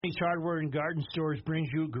Hardware and Garden Stores brings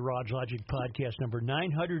you Garage Logic Podcast number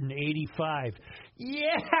 985.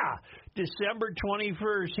 Yeah! December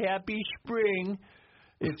 21st. Happy spring.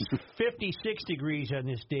 It's 56 degrees on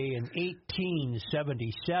this day in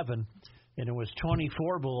 1877, and it was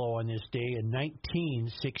 24 below on this day in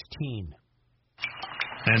 1916.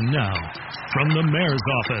 And now, from the mayor's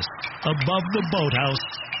office, above the boathouse,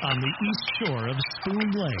 on the east shore of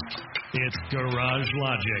Spoon Lake, it's Garage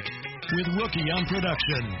Logic, with Rookie on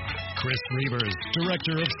production, Chris Reavers,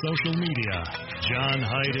 director of social media, John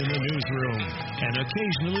Hyde in the newsroom, and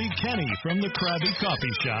occasionally Kenny from the Krabby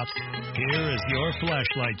Coffee Shop. Here is your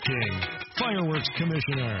flashlight king, fireworks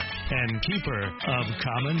commissioner, and keeper of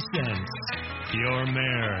common sense, your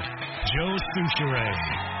mayor, Joe Souchere.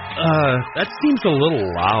 That seems a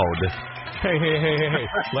little loud. Hey.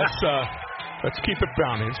 Let's keep it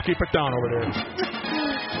down. Let's keep it down over there.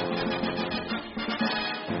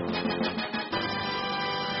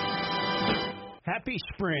 Happy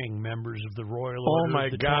spring, members of the Royal Oh, Order my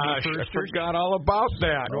of the gosh. 21st. I forgot all about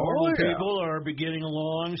that. Normal people are beginning a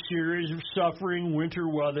long series of suffering winter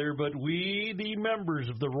weather, but we, the members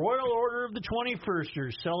of the Royal Order of the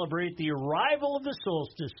 21st, celebrate the arrival of the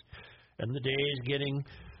solstice, and the days getting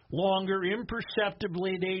longer.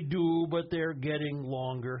 Imperceptibly they do, but they're getting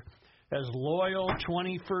longer. As loyal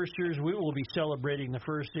 21sters, we will be celebrating the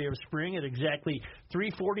first day of spring at exactly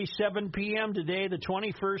 3:47 p.m. today, the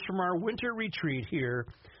 21st, from our winter retreat here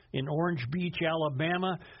in Orange Beach,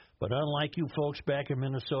 Alabama. But unlike you folks back in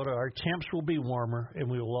Minnesota, our temps will be warmer,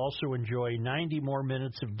 and we will also enjoy 90 more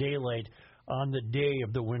minutes of daylight on the day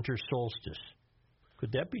of the winter solstice.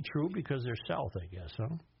 Could that be true? Because they're south, I guess,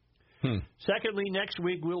 huh? Secondly, next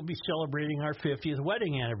week we'll be celebrating our 50th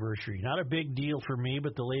wedding anniversary. Not a big deal for me,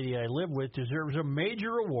 but the lady I live with deserves a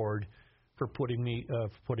major award for putting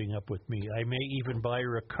up with me. I may even buy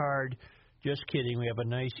her a card. Just kidding. We have a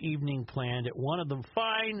nice evening planned at one of the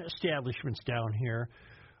fine establishments down here.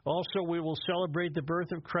 Also, we will celebrate the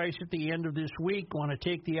birth of Christ at the end of this week. I want to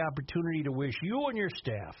take the opportunity to wish you and your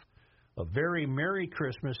staff a very Merry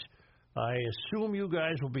Christmas. I assume you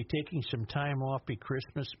guys will be taking some time off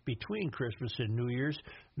between Christmas and New Year's.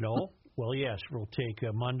 No? Well, yes, we'll take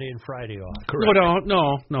Monday and Friday off. Correct.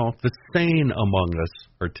 No. The sane among us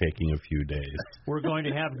are taking a few days. We're going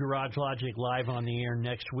to have Garage Logic live on the air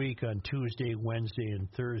next week on Tuesday, Wednesday,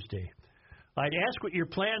 and Thursday. I'd ask what your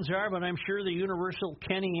plans are, but I'm sure the universal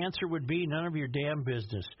Kenny answer would be none of your damn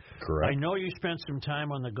business. Correct. I know you spent some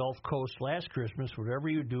time on the Gulf Coast last Christmas. Whatever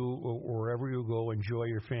you do or wherever you go, enjoy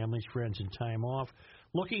your families, friends, and time off.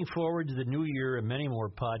 Looking forward to the new year and many more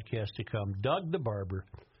podcasts to come. Doug the Barber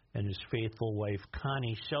and his faithful wife,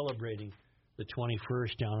 Connie, celebrating the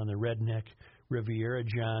 21st down on the Redneck Riviera.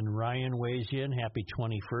 John Ryan weighs in. Happy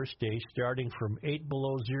 21st day. Starting from 8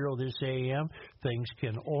 below zero this a.m., things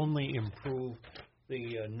can only improve.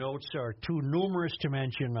 The notes are too numerous to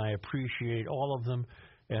mention. I appreciate all of them.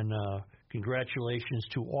 And congratulations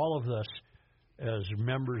to all of us as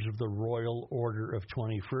members of the Royal Order of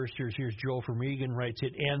 21sters. Here's Joe from Egan, writes,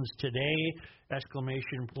 "It ends today!"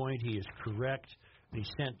 Exclamation point. He is correct. He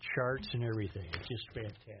sent charts and everything. It's just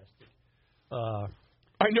fantastic.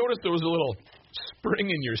 I noticed there was a little spring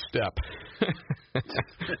in your step.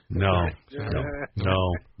 No. Say,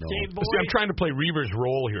 boys, See, I'm trying to play Reaver's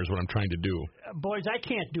role here is what I'm trying to do. Boys, I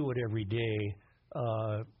can't do it every day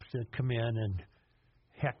to come in and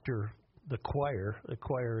hector the choir. The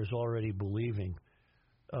choir is already believing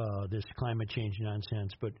this climate change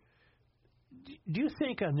nonsense. But do you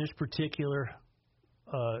think on this particular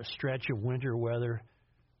stretch of winter weather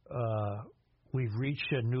we've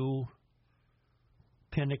reached a new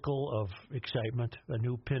pinnacle of excitement, a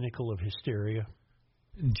new pinnacle of hysteria?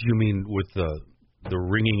 Do you mean with the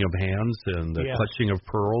wringing of hands and the clutching of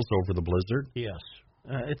pearls over the blizzard? Yes.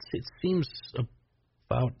 It seems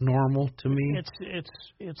about normal to me. It's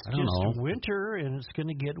just winter, and it's going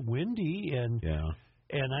to get windy, and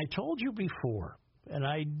I told you before, and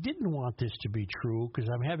I didn't want this to be true because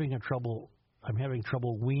I'm having trouble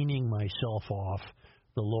weaning myself off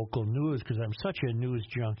the local news because I'm such a news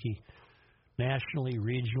junkie. Nationally,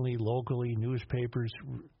 regionally, locally, newspapers,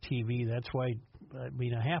 TV. That's why, I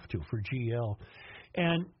have to for GL.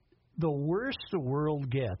 And the worse the world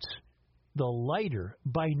gets, the lighter,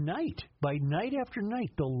 by night after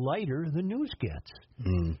night, the lighter the news gets.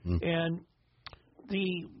 Mm-hmm. And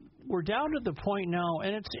we're down to the point now,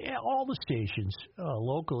 and it's all the stations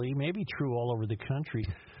locally, maybe true all over the country,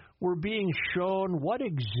 we're being shown what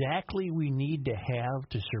exactly we need to have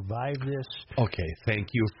to survive this. Okay,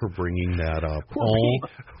 thank you for bringing that up.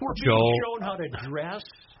 We're Joe, being shown how to dress.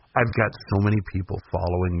 I've got so many people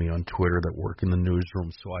following me on Twitter that work in the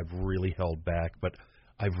newsroom, so I've really held back. But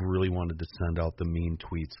I've really wanted to send out the mean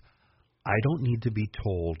tweets. I don't need to be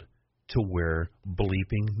told to wear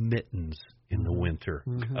bleeping mittens in the winter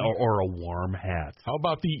or a warm hat. How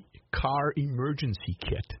about the car emergency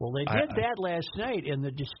kit? Well, they did that last night, and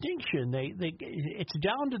the distinction, it's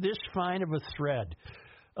down to this fine of a thread.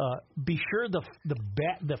 Be sure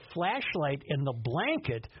the flashlight and the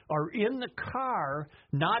blanket are in the car,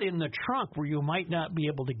 not in the trunk where you might not be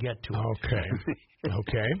able to get to it.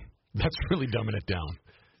 Okay. That's really dumbing it down.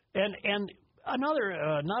 And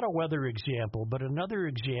another, not a weather example, but another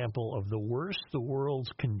example of the worse the world's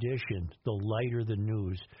condition, the lighter the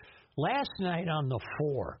news. Last night on the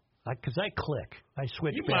 4, because I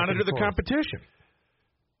switch. You back monitor and the forth. competition.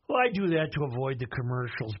 Well, I do that to avoid the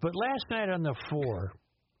commercials. But last night on the 4,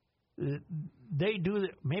 they do.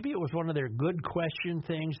 Maybe it was one of their good question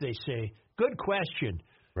things. They say, "Good question."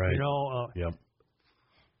 Right. Yep.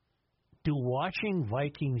 Do watching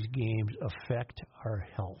Vikings games affect our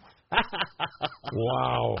health?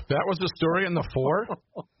 Wow. That was the story in the 4?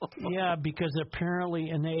 Yeah, because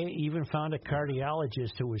apparently, and they even found a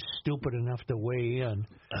cardiologist who was stupid enough to weigh in.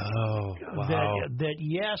 Oh, wow. That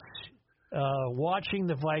yes, watching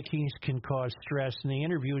the Vikings can cause stress. And they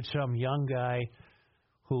interviewed some young guy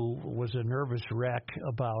who was a nervous wreck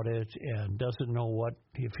about it and doesn't know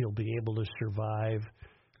if he'll be able to survive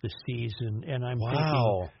the season. And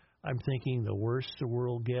I'm thinking the worse the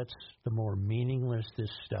world gets, the more meaningless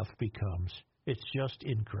this stuff becomes. It's just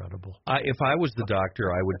incredible. If I was the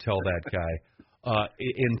doctor, I would tell that guy,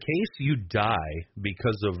 in case you die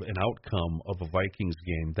because of an outcome of a Vikings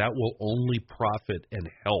game, that will only profit and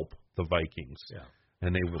help the Vikings. Yeah.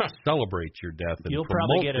 And they will celebrate your death and You'll promote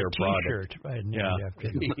probably get their a product.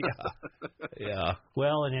 T-shirt. Yeah.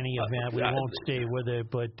 Well, in any event, we won't stay with it,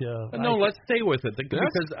 but let's stay with it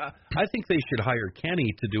because I think they should hire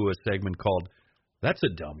Kenny to do a segment called "That's a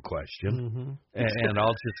Dumb Question," and I'll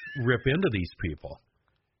just rip into these people.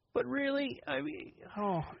 But really, I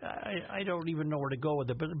don't even know where to go with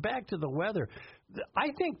it. But back to the weather,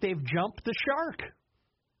 I think they've jumped the shark.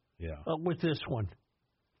 Yeah. With this one.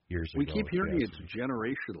 We keep hearing it's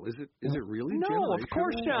generational. Is it really no, generational? No, of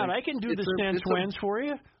course not. I can do the sense winds for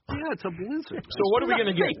you. Yeah, it's a blizzard. So what are we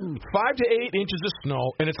going to get? 5 to 8 inches of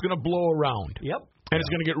snow, and it's going to blow around. Yep. And it's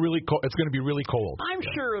going to get really cold. It's going to be really cold. I'm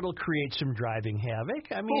sure it'll create some driving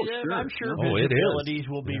havoc. I mean, sure. I'm sure visibilities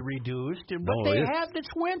will be reduced. But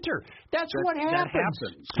it's winter. That's what happens.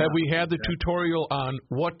 Have we had the tutorial on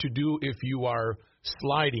what to do if you are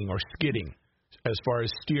sliding or skidding, as far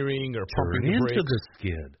as steering or pumping the brakes? Into the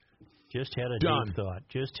skid. Just had a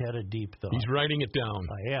deep thought. He's writing it down.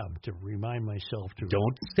 I am, to remind myself to.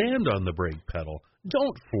 Don't stand on the brake pedal.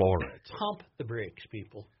 Don't floor it. Pump the brakes,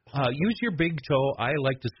 people. Use your big toe. I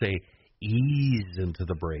like to say ease into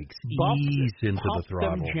the brakes. Ease into the throttle.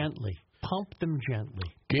 Pump them gently.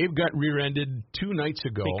 Gabe got rear-ended 2 nights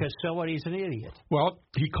ago. Because somebody's an idiot. Well,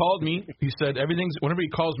 he called me. He said, whenever he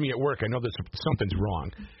calls me at work, I know that something's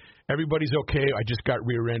wrong. Everybody's okay. I just got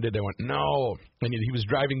rear-ended. I went, no. And he was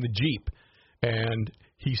driving the Jeep. And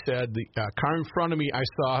he said the car in front of me I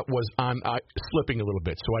saw was slipping a little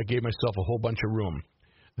bit. So I gave myself a whole bunch of room.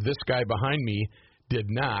 This guy behind me did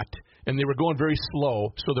not. And they were going very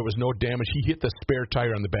slow, so there was no damage. He hit the spare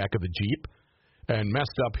tire on the back of the Jeep and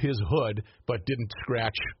messed up his hood, but didn't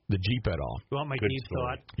scratch the Jeep at all. You want my deep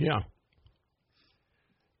thought? Yeah.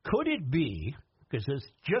 Could it be, because this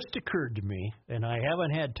just occurred to me, and I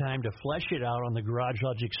haven't had time to flesh it out on the Garage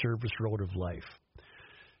Logic Service Road of Life,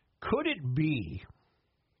 could it be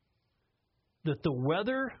that the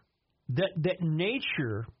weather, that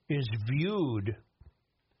nature is viewed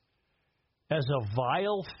as a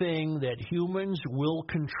vile thing that humans will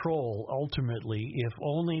control ultimately if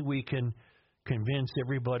only we can convince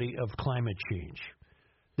everybody of climate change?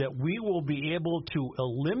 That we will be able to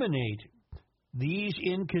eliminate these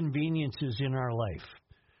inconveniences in our life.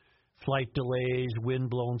 Flight delays,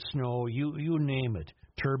 wind-blown snow, you name it.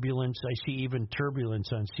 Turbulence. I see even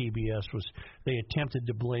turbulence on CBS they attempted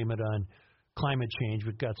to blame it on climate change,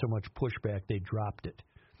 but got so much pushback they dropped it.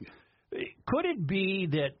 Could it be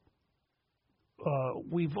that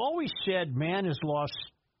we've always said man has lost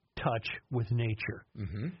touch with nature?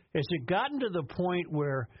 Mm-hmm. Has it gotten to the point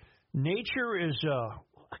where nature is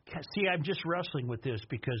see, I'm just wrestling with this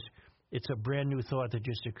because it's a brand new thought that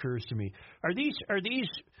just occurs to me. Are these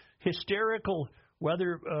hysterical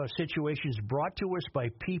weather situations brought to us by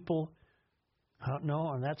people?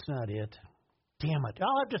 No, and that's not it. Damn it.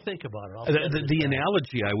 I'll have to think about it. The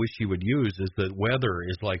analogy I wish you would use is that weather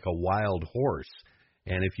is like a wild horse.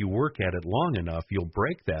 And if you work at it long enough, you'll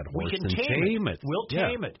break that horse and tame it. We'll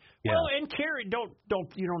tame it. Yeah. Well, and Kerry,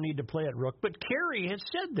 you don't need to play it, Rook, but Kerry has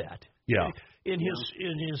said that. Yeah. In his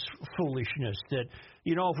foolishness that,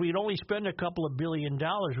 if we'd only spend a couple of $1 billion,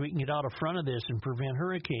 we can get out in front of this and prevent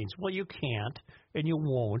hurricanes. Well, you can't, and you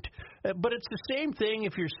won't. But it's the same thing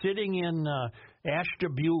if you're sitting in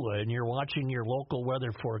Ashtabula and you're watching your local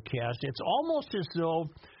weather forecast. It's almost as though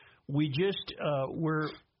we just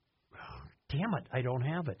damn it, I don't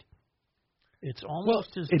have it. It's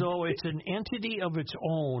almost as though it's an entity of its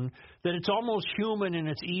own, that it's almost human and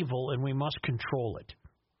it's evil, and we must control it.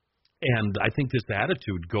 And I think this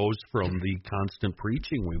attitude goes from the constant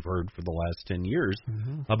preaching we've heard for the last 10 years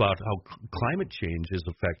about how climate change is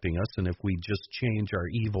affecting us, and if we just change our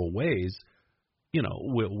evil ways,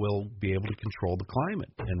 we'll be able to control the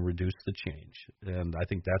climate and reduce the change. And I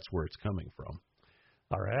think that's where it's coming from.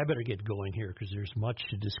 All right, I better get going here because there's much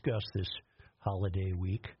to discuss this holiday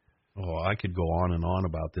week. Oh, I could go on and on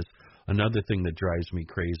about this. Another thing that drives me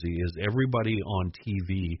crazy is everybody on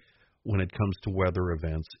TV, when it comes to weather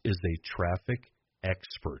events, is a traffic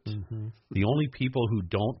expert. The only people who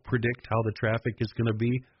don't predict how the traffic is going to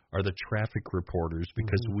be are the traffic reporters,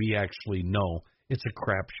 because we actually know it's a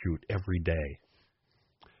crapshoot every day.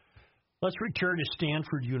 Let's return to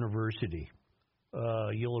Stanford University.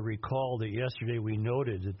 You'll recall that yesterday we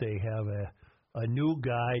noted that they have a new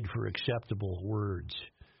guide for acceptable words,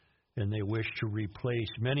 and they wish to replace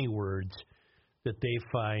many words that they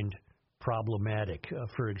find problematic.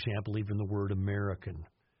 For example, even the word American.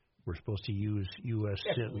 We're supposed to use U.S.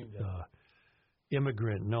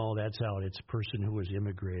 Immigrant. No, that's out. It's a person who has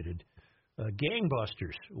immigrated.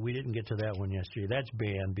 Gangbusters. We didn't get to that one yesterday. That's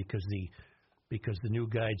banned because the new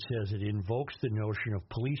guide says it invokes the notion of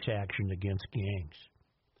police action against gangs.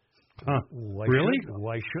 Really?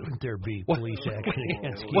 Why shouldn't there be police action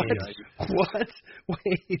against gangs? What?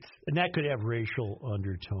 Wait. And that could have racial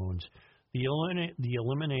undertones. The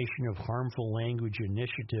Elimination of Harmful Language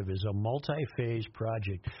Initiative is a multi-phase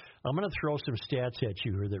project. I'm going to throw some stats at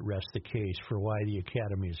you here that rest the case for why the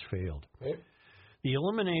Academy has failed. Okay. The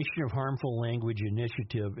Elimination of Harmful Language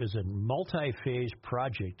Initiative is a multi-phase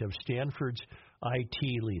project of Stanford's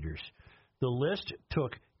IT leaders. The list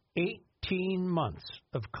took 18 months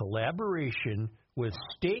of collaboration with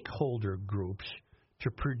stakeholder groups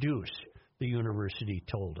to produce, the university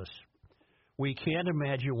told us. We can't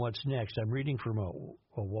imagine what's next. I'm reading from a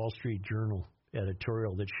Wall Street Journal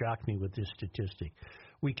editorial that shocked me with this statistic.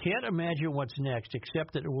 We can't imagine what's next,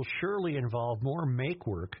 except that it will surely involve more make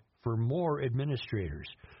work for more administrators,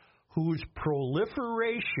 whose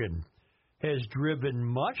proliferation has driven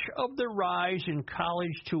much of the rise in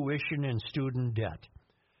college tuition and student debt.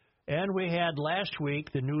 And we had last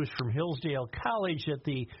week the news from Hillsdale College that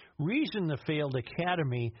the reason the failed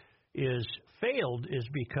academy is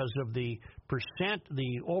because of the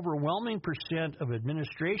overwhelming percent of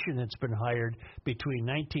administration that's been hired between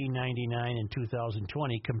 1999 and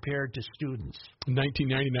 2020 compared to students.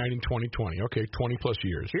 1999 and 2020. Okay, 20 plus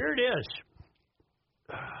years. Here it is.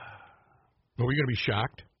 Are we going to be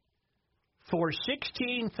shocked? For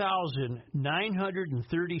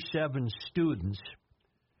 16,937 students,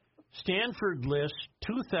 Stanford lists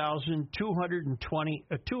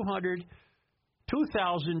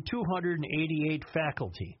 2,288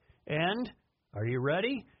 faculty. And, are you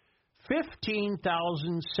ready?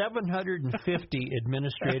 15,750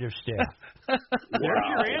 administrative staff. There's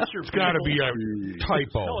your answer. It's got to be a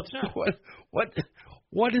typo. No, it's not.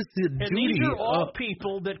 What is the duty? And these are all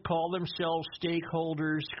people that call themselves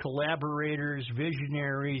stakeholders, collaborators,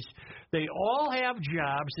 visionaries. They all have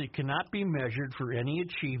jobs that cannot be measured for any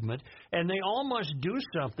achievement, and they all must do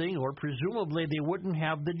something, or presumably they wouldn't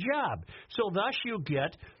have the job. So thus you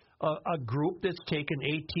get a group that's taken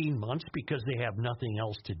 18 months because they have nothing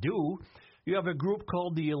else to do. You have a group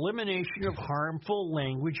called the Elimination of Harmful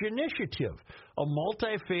Language Initiative, a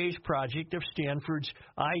multi-phase project of Stanford's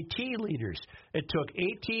IT leaders. It took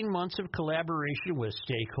 18 months of collaboration with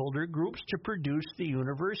stakeholder groups to produce, the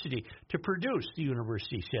university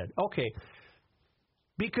said. Okay,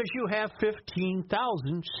 because you have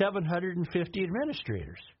 15,750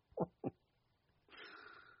 administrators.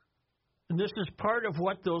 And this is part of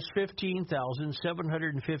what those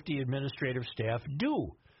 15,750 administrative staff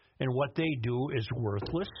do. And what they do is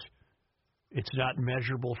worthless. It's not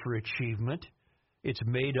measurable for achievement. It's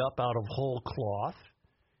made up out of whole cloth.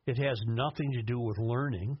 It has nothing to do with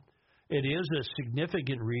learning. It is a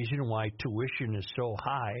significant reason why tuition is so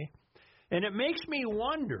high. And it makes me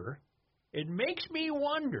wonder,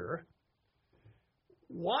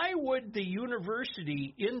 why would the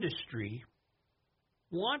university industry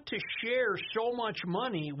want to share so much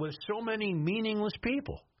money with so many meaningless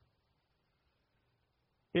people?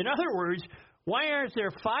 In other words, why aren't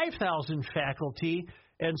there 5,000 faculty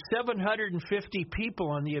and 750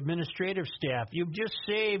 people on the administrative staff? You've just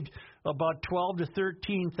saved about 12 to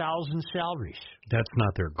 13,000 salaries. That's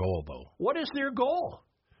not their goal, though. What is their goal?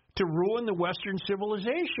 To ruin the Western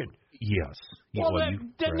civilization. Yes. Well,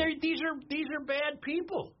 these are bad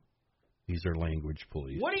people. These are language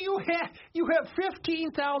police. What do you have? You have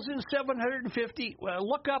 15,750. Well,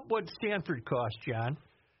 look up what Stanford cost, John.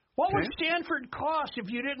 What would Stanford cost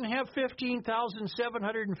if you didn't have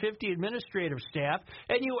 15,750 administrative staff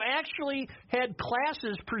and you actually had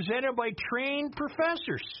classes presented by trained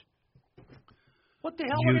professors? What the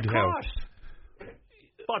hell would it cost?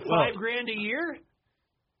 About $5,000 a year?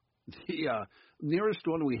 The nearest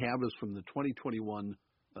one we have is from the 2021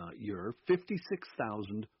 year,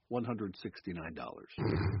 $56,169.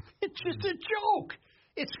 It's just a joke.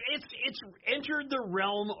 It's entered the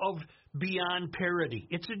realm of beyond parody.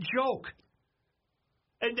 It's a joke.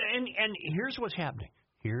 And here's what's happening.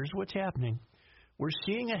 We're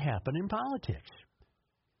seeing it happen in politics.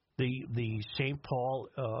 The St. Paul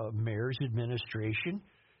mayor's administration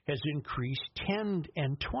has increased 10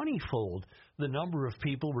 and 20-fold the number of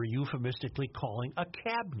people we're euphemistically calling a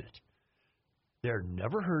cabinet. They're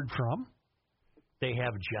never heard from. They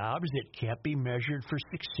have jobs that can't be measured for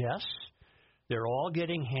success. They're all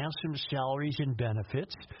getting handsome salaries and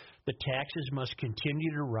benefits. The taxes must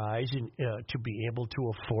continue to rise to be able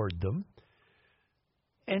to afford them.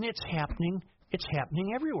 And it's happening. It's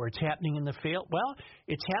happening everywhere. It's happening in the failed. Well,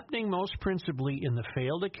 it's happening most principally in the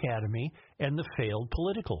failed academy and the failed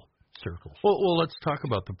political circles. Well, let's talk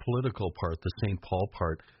about the political part, the St. Paul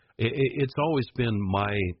part. It's always been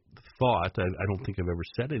my thought. I don't think I've ever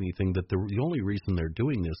said anything that the only reason they're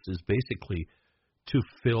doing this is basically to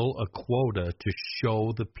fill a quota to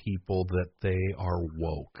show the people that they are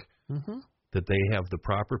woke, that they have the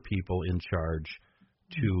proper people in charge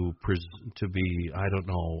to be, I don't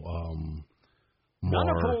know, none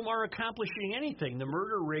of whom are accomplishing anything. The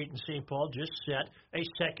murder rate in St. Paul just set a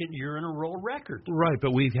second year in a row record. Right,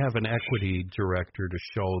 but we have an equity director to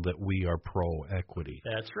show that we are pro-equity.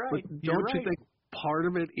 That's right. But don't you think part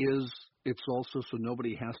of it is it's also so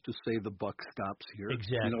nobody has to say the buck stops here?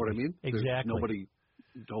 Exactly. You know what I mean? Exactly. There's nobody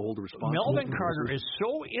to hold responsible. Melvin Carter is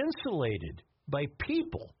so insulated by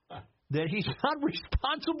people that he's not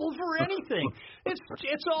responsible for anything.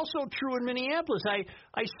 It's also true in Minneapolis. I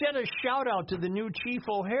sent a shout-out to the new Chief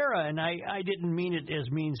O'Hara, and I didn't mean it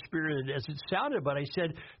as mean-spirited as it sounded, but I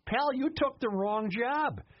said, pal, you took the wrong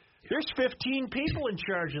job. There's 15 people in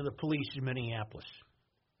charge of the police in Minneapolis.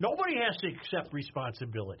 Nobody has to accept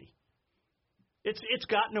responsibility. It's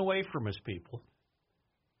gotten away from us, people.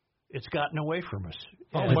 It's gotten away from us.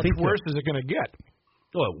 How much worse is it going to get?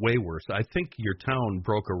 Oh, way worse. I think your town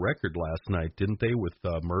broke a record last night, didn't they, with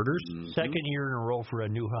murders? Second year in a row for a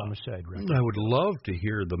new homicide record. I would love to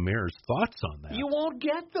hear the mayor's thoughts on that. You won't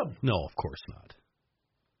get them. No, of course not.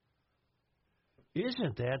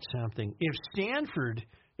 Isn't that something? Is Stanford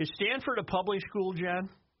a public school, John?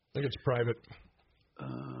 I think it's private.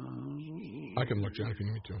 I can look, John, if you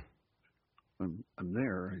need me to. I'm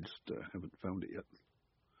there. I just haven't found it yet.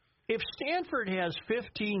 If Stanford has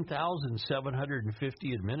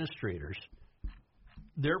 15,750 administrators,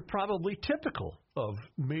 they're probably typical of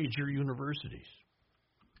major universities.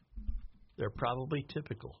 They're probably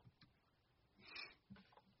typical.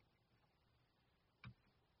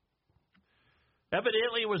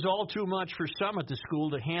 Evidently, it was all too much for some at the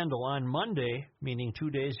school to handle on Monday, meaning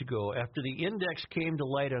 2 days ago, after the index came to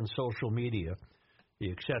light on social media,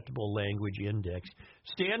 the Acceptable Language Index.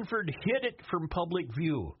 Stanford hid it from public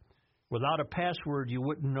view. Without a password, you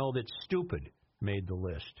wouldn't know that stupid made the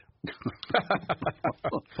list.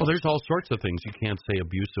 Well, there's all sorts of things you can't say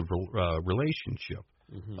abusive relationship.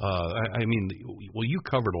 I mean, well, you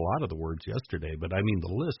covered a lot of the words yesterday, but I mean,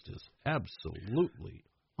 the list is absolutely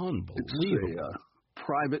unbelievable. It's a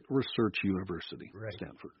private research university, right.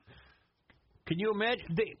 Stanford. Can you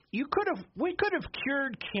imagine? We could have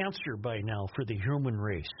cured cancer by now for the human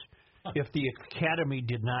race if the academy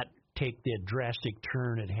did not take the drastic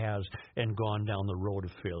turn it has and gone down the road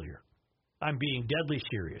of failure. I'm being deadly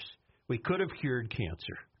serious. We could have cured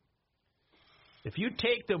cancer. If you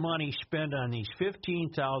take the money spent on these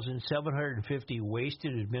 15,750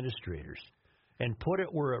 wasted administrators and put it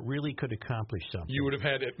where it really could accomplish something, you would have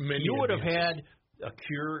had many. You would have had a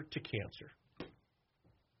cure to cancer.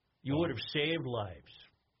 You would have saved lives.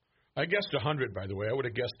 I guessed 100, by the way. I would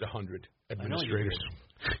have guessed 100 administrators.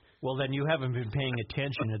 Well, then you haven't been paying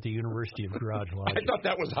attention at the University of Garage Logic. I thought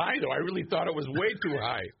that was high, though. I really thought it was way too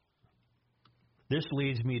high. This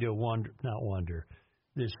leads me to wonder.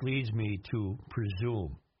 This leads me to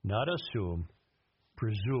presume, not assume,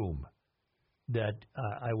 presume that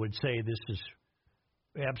I would say this is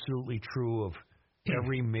absolutely true of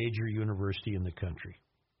every major university in the country.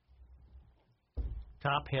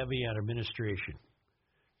 Top heavy on administration.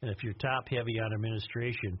 And if you're top heavy on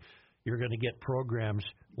administration, you're going to get programs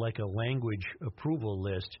like a language approval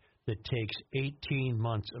list that takes 18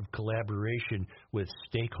 months of collaboration with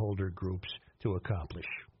stakeholder groups to accomplish.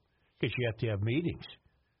 Because you have to have meetings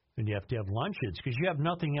and you have to have luncheons because you have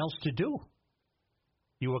nothing else to do.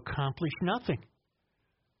 You accomplish nothing.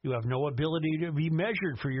 You have no ability to be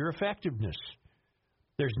measured for your effectiveness.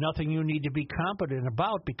 There's nothing you need to be competent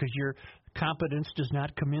about because your competence does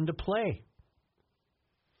not come into play.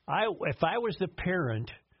 If I was the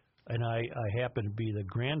parent, and I happen to be the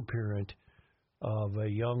grandparent of a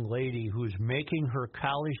young lady who's making her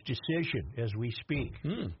college decision as we speak,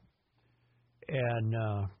 and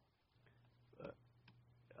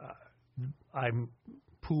I'm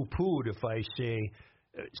poo-pooed if I say,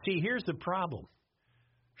 see, here's the problem.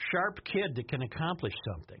 Sharp kid that can accomplish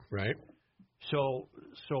something. Right. So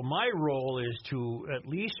my role is to at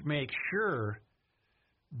least make sure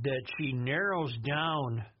that she narrows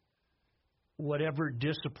down whatever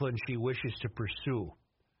discipline she wishes to pursue.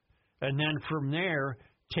 And then from there,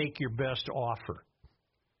 take your best offer.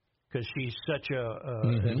 Because she's such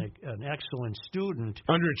an excellent student.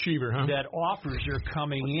 Underachiever, huh? That offers are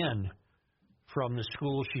coming in from the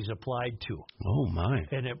school she's applied to. Oh, my.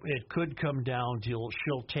 And it could come down to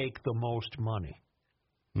she'll take the most money.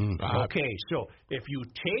 Okay, so if you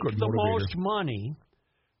take the most money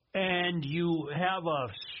and you have a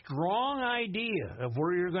strong idea of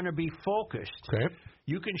where you're going to be focused,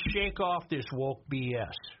 you can shake off this woke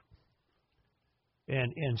BS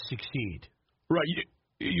and succeed. Right.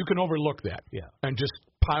 You can overlook that and just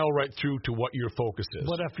pile right through to what your focus is.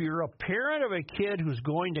 But if you're a parent of a kid who's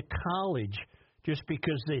going to college just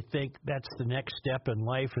because they think that's the next step in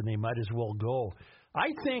life and they might as well go,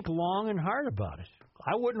 I think long and hard about it.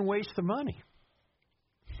 I wouldn't waste the money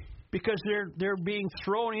because they're being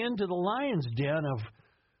thrown into the lion's den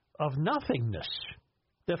of nothingness.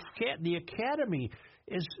 The academy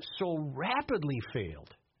is so rapidly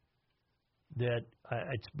failed that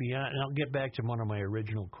it's beyond. And I'll get back to one of my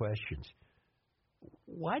original questions.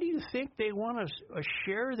 Why do you think they want to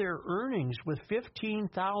share their earnings with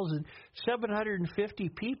 15,750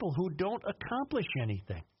 people who don't accomplish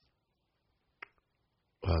anything?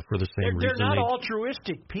 For the same reason they're not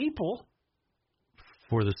altruistic people.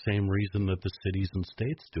 For the same reason that the cities and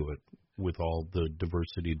states do it with all the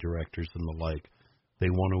diversity directors and the like.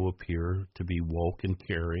 They want to appear to be woke and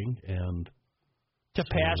caring and to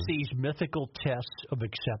pass these mythical tests of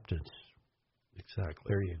acceptance. Exactly.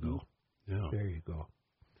 There you go. Yeah. There you go.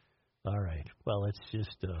 All right. Well, it's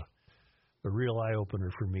just a real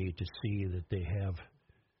eye-opener for me to see that they have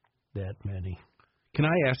that many. Can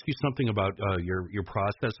I ask you something about your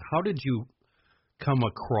process? How did you come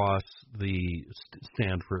across the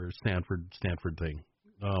Stanford thing?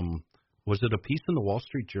 Was it a piece in the Wall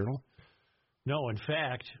Street Journal? No, in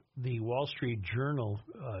fact, the Wall Street Journal,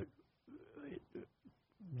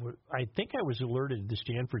 I think I was alerted to the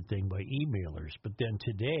Stanford thing by emailers, but then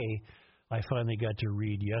today I finally got to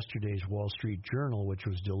read yesterday's Wall Street Journal, which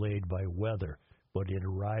was delayed by weather, but it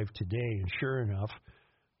arrived today, and sure enough,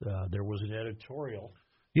 there was an editorial.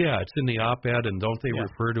 Yeah, it's in the op-ed, and don't they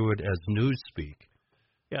refer to it as newspeak?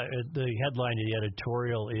 Yeah, the headline of the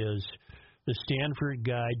editorial is The Stanford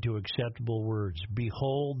Guide to Acceptable Words.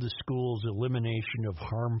 Behold the school's elimination of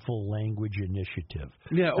harmful language initiative.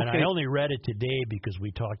 Yeah, okay. And I only read it today because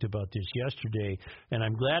we talked about this yesterday, and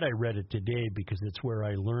I'm glad I read it today because it's where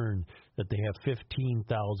I learned that they have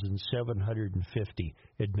 15,750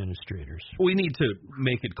 administrators. We need to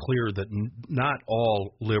make it clear that not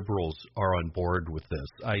all liberals are on board with this.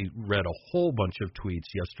 I read a whole bunch of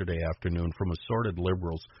tweets yesterday afternoon from assorted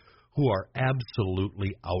liberals who are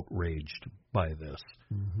absolutely outraged by this,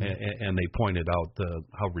 and they pointed out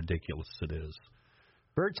how ridiculous it is.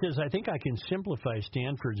 Bert says, I think I can simplify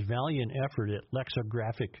Stanford's valiant effort at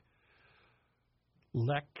lexicographic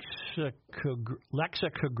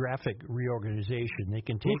reorganization. They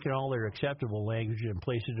can take in all their acceptable language and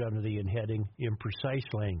place it under the heading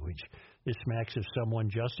imprecise language. This smacks of someone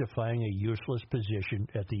justifying a useless position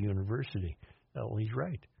at the university. Well, he's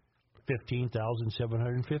right.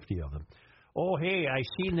 15,750 of them. Oh, hey, I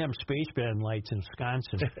seen them spaceman lights in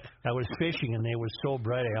Wisconsin. I was fishing, and they was so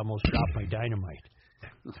bright I almost dropped my dynamite.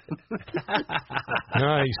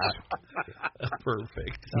 Nice.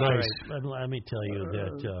 Perfect. All right. Let me tell you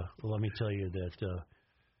that.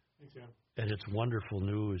 And it's wonderful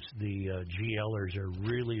news. The GLers are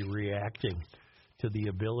really reacting to the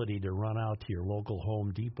ability to run out to your local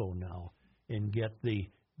Home Depot now and get the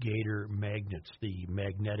Gator magnets, the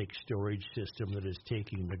magnetic storage system that is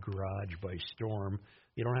taking the garage by storm.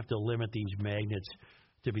 You don't have to limit these magnets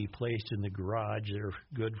to be placed in the garage. They're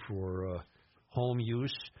good for home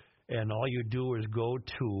use. And all you do is go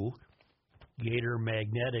to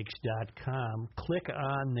GatorMagnetics.com, click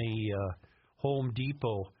on the Home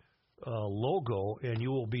Depot logo, and you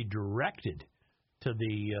will be directed to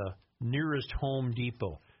the nearest Home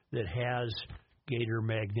Depot that has Gator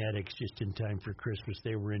Magnetics just in time for Christmas.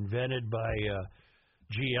 They were invented by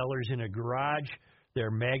GLers in a garage. They're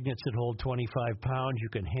magnets that hold 25 pounds. You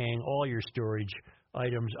can hang all your storage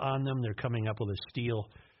items on them. They're coming up with a steel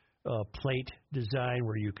plate design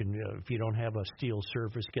where you can, if you don't have a steel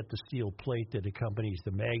surface, get the steel plate that accompanies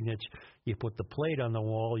the magnets. You put the plate on the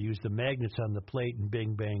wall, use the magnets on the plate, and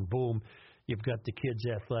bing, bang, boom. You've got the kids'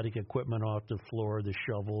 athletic equipment off the floor, the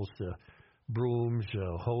shovels, the brooms,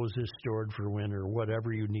 hoses stored for winter,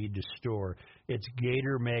 whatever you need to store. It's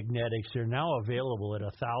Gator Magnetics. They're now available at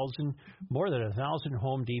more than 1,000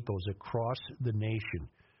 Home Depots across the nation.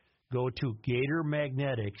 Go to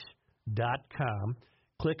GatorMagnetics.com.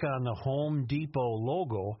 Click on the Home Depot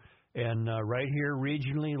logo, and right here,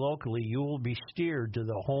 regionally, locally, you will be steered to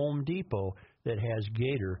the Home Depot that has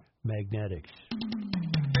Gator Magnetics.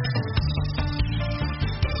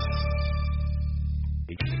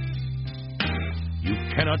 You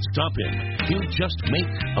cannot stop him. He'll just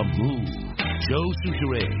make a move. Joe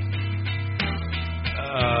Souchere.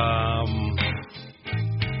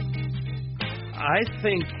 I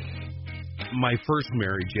think my first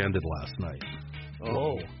marriage ended last night.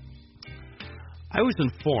 Oh. I was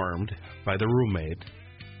informed by the roommate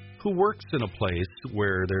who works in a place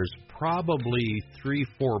where there's probably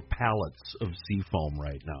 3-4 pallets of Seafoam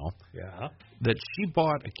right now. Yeah. That she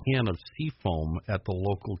bought a can of Seafoam at the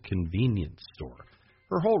local convenience store.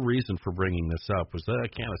 Her whole reason for bringing this up was that a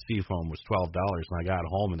can of Seafoam was $12, and I got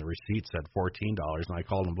home and the receipt said $14, and I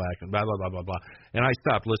called them back and blah, blah, blah, blah, blah. And I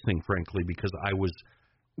stopped listening, frankly, because I was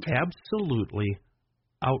absolutely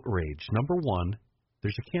outraged. Number one,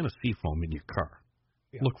 there's a can of Seafoam in your car.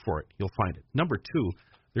 Yeah. Look for it. You'll find it. Number two,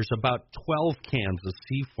 there's about 12 cans of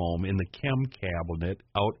Seafoam in the chem cabinet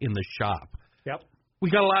out in the shop. Yep. We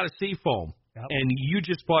got a lot of Seafoam. Yep. And you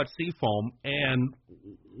just bought Seafoam, and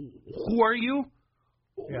who are you?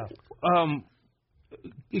 Yeah.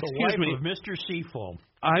 Excuse me, of Mr. Seafoam.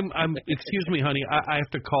 I'm. Excuse me, honey. I have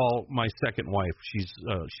to call my second wife. She's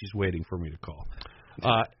waiting for me to call.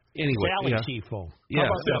 Anyway, Sally Seafoam. Yeah.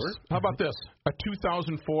 How about this? A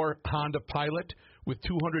 2004 Honda Pilot with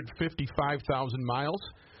 255,000 miles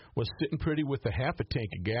was sitting pretty with a half a tank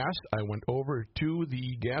of gas. I went over to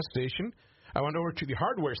the gas station. I went over to the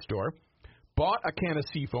hardware store, bought a can of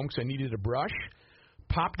Seafoam because I needed a brush,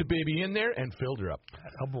 popped the baby in there, and filled her up.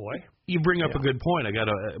 Oh, boy. You bring up a good point. I got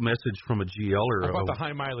a message from a GLer. About the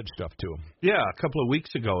high mileage stuff, too. Yeah, a couple of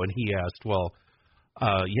weeks ago, and he asked, well,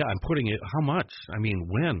 yeah, I'm putting it, how much? I mean,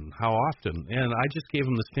 when? How often? And I just gave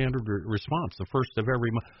him the standard response, the first of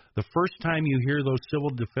every month. The first time you hear those civil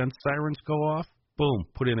defense sirens go off, boom,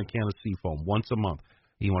 put in a can of Seafoam once a month.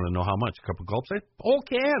 You want to know how much? A couple gulps? Whole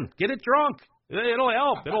can. Get it drunk. It'll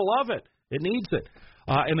help. It'll love it. It needs it.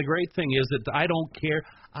 And the great thing is that I don't care.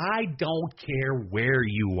 I don't care where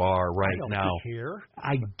you are right now. Care.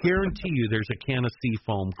 I guarantee you there's a can of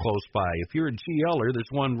Seafoam close by. If you're a GLer,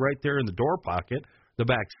 there's one right there in the door pocket, the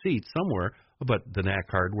back seat somewhere. But the Knack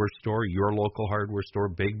Hardware Store, your local hardware store,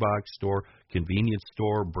 big box store, convenience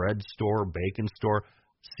store, bread store, bacon store,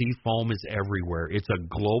 Seafoam is everywhere. It's a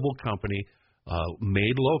global company,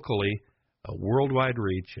 made locally, a worldwide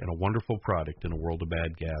reach, and a wonderful product in a world of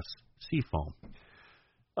bad gas. Seafoam.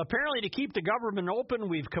 Apparently, to keep the government open,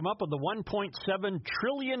 we've come up with a $1.7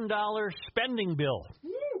 trillion spending bill.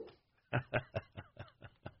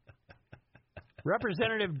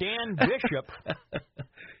 Representative Dan Bishop,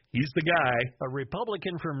 he's the guy, a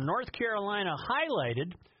Republican from North Carolina,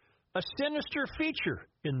 highlighted a sinister feature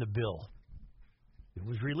in the bill. It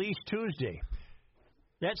was released Tuesday.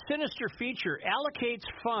 That sinister feature allocates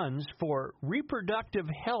funds for reproductive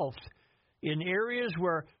health in areas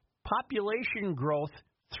where population growth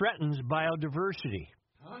threatens biodiversity.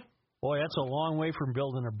 Huh? Boy, that's a long way from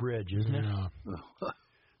building a bridge, isn't it?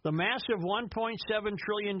 The massive $1.7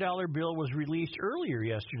 trillion bill was released earlier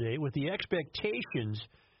yesterday with the expectations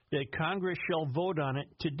that Congress shall vote on it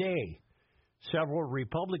today. Several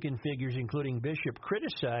Republican figures, including Bishop,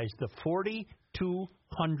 criticized the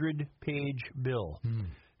 4,200-page bill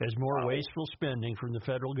as more wasteful spending from the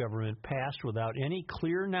federal government passed without any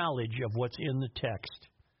clear knowledge of what's in the text.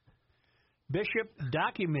 Bishop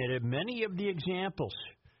documented many of the examples,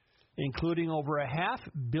 including over $500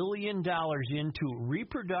 million into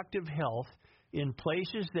reproductive health in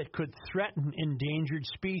places that could threaten endangered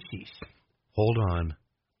species. Hold on.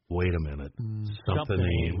 Wait a minute. Something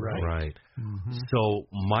ain't right. Mm-hmm. So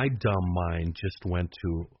my dumb mind just went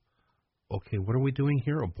to, okay, what are we doing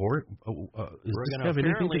here? Does this have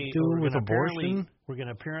anything to do with abortion? We're going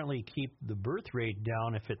to apparently keep the birth rate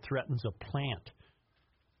down if it threatens a plant.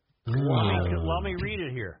 Let me read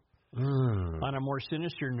it here. On a more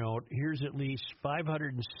sinister note, here's at least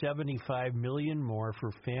 $575 million more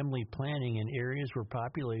for family planning in areas where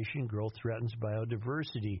population growth threatens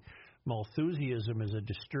biodiversity. Malthusianism is a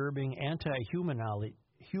disturbing anti-human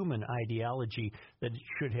ideology that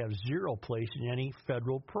should have zero place in any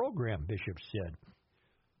federal program, Bishop said.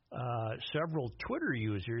 Several Twitter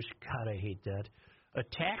users, God, I hate that,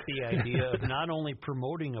 attacked the idea of not only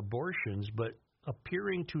promoting abortions, but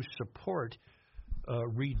appearing to support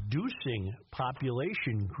reducing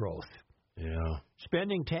population growth. Yeah.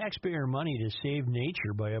 Spending taxpayer money to save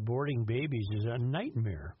nature by aborting babies is a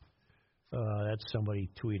nightmare. That's somebody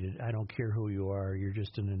tweeted. I don't care who you are. You're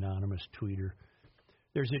just an anonymous tweeter.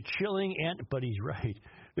 There's a chilling, but he's right.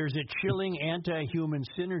 There's a chilling anti-human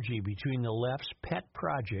synergy between the left's pet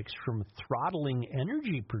projects from throttling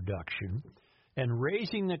energy production and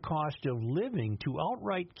raising the cost of living to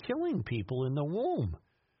outright killing people in the womb.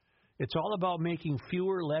 It's all about making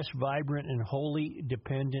fewer, less vibrant, and wholly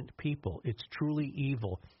dependent people. It's truly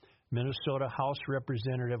evil, Minnesota House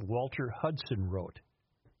Representative Walter Hudson wrote.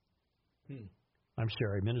 I'm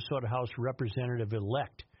sorry, Minnesota House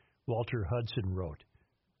Representative-elect Walter Hudson wrote.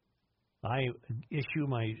 I issue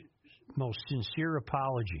my most sincere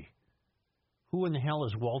apology. Who in the hell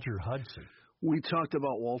is Walter Hudson? We talked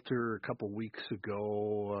about Walter a couple weeks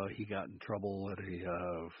ago. He got in trouble at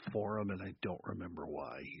a forum, and I don't remember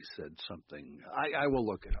why. He said something. I will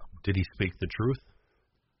look it up. Did he speak the truth?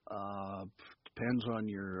 Depends on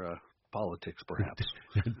your politics, perhaps.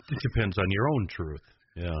 It depends on your own truth.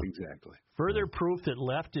 Yeah, exactly. Further proof that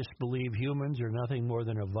leftists believe humans are nothing more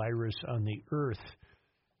than a virus on the earth,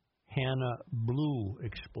 Hannah Blue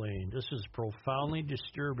explained. This is profoundly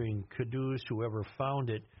disturbing. Kudos, whoever found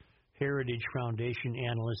it. Heritage Foundation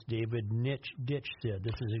analyst David Ditch said,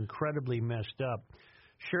 this is incredibly messed up.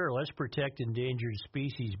 Sure, let's protect endangered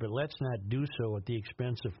species, but let's not do so at the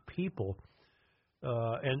expense of people.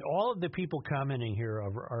 And all of the people commenting here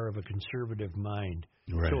are of a conservative mind.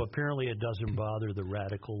 Right. So apparently it doesn't bother the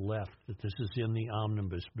radical left that this is in the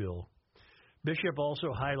omnibus bill. Bishop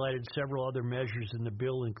also highlighted several other measures in the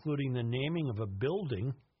bill, including the naming of a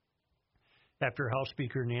building after House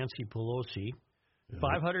Speaker Nancy Pelosi,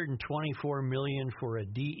 $524 million for a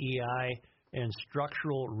DEI and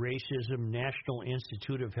Structural Racism National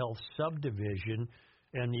Institute of Health subdivision,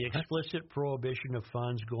 and the explicit prohibition of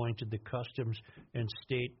funds going to the Customs and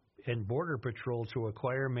State and Border Patrol to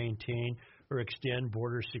acquire, maintain, or extend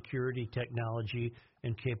border security technology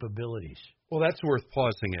and capabilities. Well, that's worth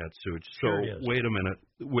pausing at, Such. So, Sure it is. Wait a minute.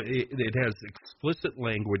 It has explicit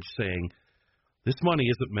language saying this money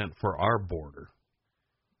isn't meant for our border.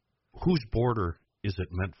 Whose border is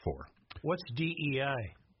it meant for? What's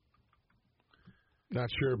DEI?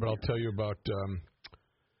 Not sure, but I'll tell you about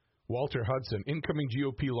Walter Hudson. Incoming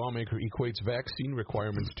GOP lawmaker equates vaccine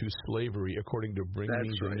requirements to slavery, according to Bring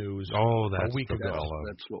Me the News a week ago.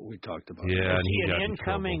 That's what we talked about. Yeah, and he An got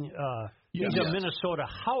incoming, he's a Minnesota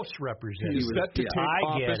House representative. He's set to take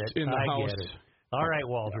office in the House. Get it. All right,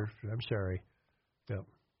 Walter. I'm sorry. Yep.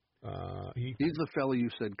 He's the fellow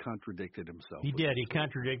you said contradicted himself. He did. He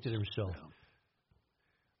contradicted himself. Yeah.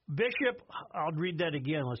 Bishop, I'll read that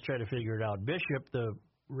again. Let's try to figure it out. Bishop, the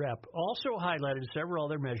rep, also highlighted several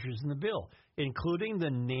other measures in the bill, including the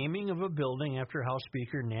naming of a building after House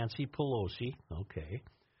Speaker Nancy Pelosi. Okay.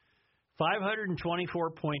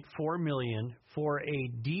 $524.4 million for a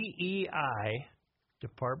DEI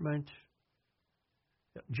department.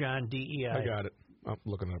 John, DEI. I got it. I'm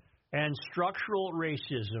looking it up. And structural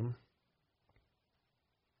racism.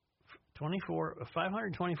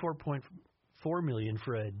 $524.4 million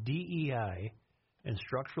for a DEI and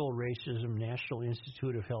Structural Racism National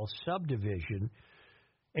Institute of Health subdivision,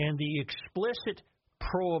 and the explicit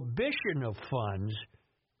prohibition of funds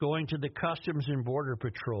going to the Customs and Border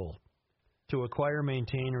Patrol to acquire,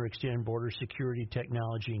 maintain, or extend border security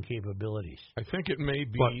technology and capabilities. I think it may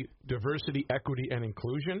be diversity, equity, and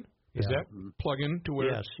inclusion. Does that plug into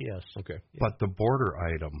where? Yes. Okay. But the border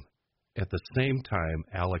item at the same time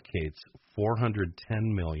allocates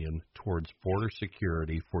 $410 million towards border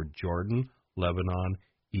security for Jordan, Lebanon,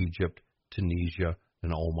 Egypt, Tunisia,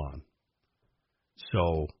 and Oman.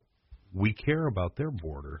 So we care about their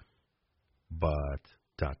border. But, ...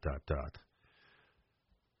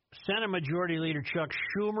 Senate Majority Leader Chuck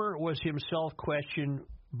Schumer was himself questioned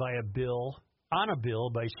by a bill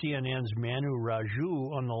by CNN's Manu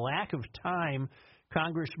Raju on the lack of time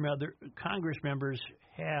Congress members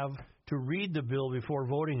have to read the bill before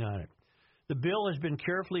voting on it. The bill has been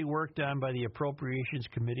carefully worked on by the Appropriations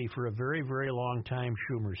Committee for a very, very long time,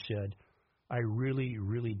 Schumer said. I really,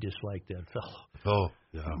 really dislike that fellow. Oh,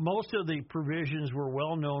 yeah. Most of the provisions were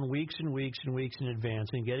well known weeks and weeks and weeks in advance,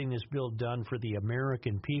 and getting this bill done for the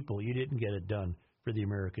American people. You didn't get it done for the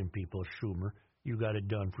American people, Schumer. You got it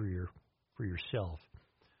done for yourself.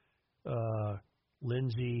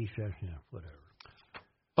 Lindsey, whatever.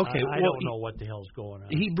 Okay, I don't know what the hell's going on.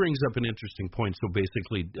 He brings up an interesting point. So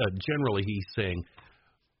basically, generally, he's saying,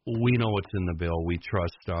 we know what's in the bill. We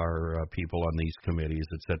trust our people on these committees,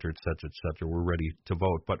 et cetera, et cetera, et cetera. We're ready to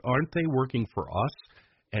vote. But aren't they working for us?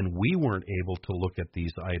 And we weren't able to look at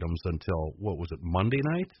these items until, what was it, Monday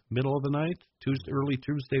night, middle of the night, early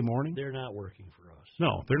Tuesday morning? They're not working for us.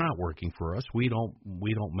 No, they're not working for us. We don't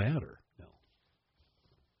matter. No.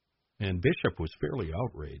 And Bishop was fairly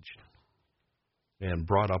outraged and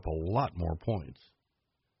brought up a lot more points.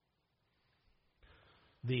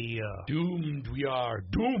 Doomed, we are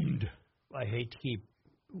doomed. I hate to keep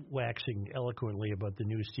waxing eloquently about the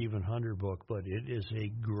new Stephen Hunter book, but it is a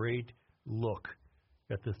great look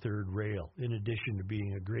at the third rail. In addition to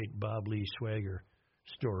being a great Bob Lee Swagger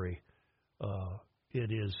story,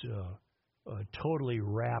 it is totally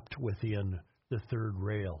wrapped within the third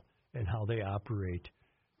rail and how they operate.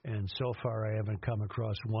 And so far, I haven't come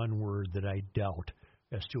across one word that I doubt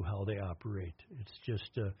as to how they operate. It's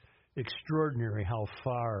just extraordinary how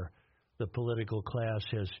far the political class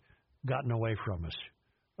has gotten away from us,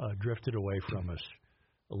 drifted away from us,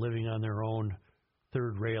 living on their own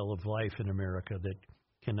third rail of life in America that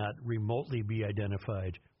cannot remotely be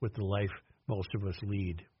identified with the life most of us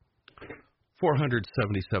lead.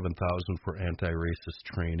 $477,000 for anti-racist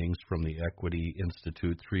trainings from the Equity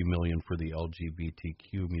Institute, $3 million for the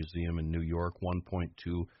LGBTQ Museum in New York, $1.2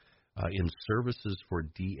 in services for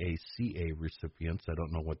DACA recipients. I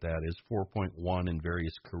don't know what that is. $4.1 in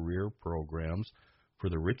various career programs for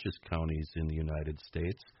the richest counties in the United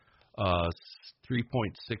States.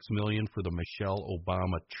 $3.6 million for the Michelle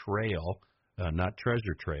Obama Trail, not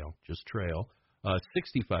Treasure Trail, just Trail.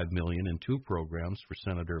 $65 million in 2 programs for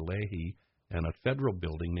Senator Leahy and a federal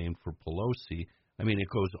building named for Pelosi. I mean, it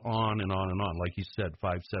goes on and on and on. Like you said,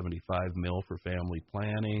 $575 million for family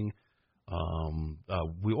planning.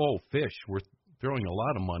 Fish. We're throwing a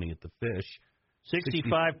lot of money at the fish.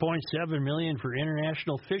 $65.7 million for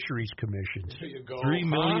international fisheries commissions. There you go. $3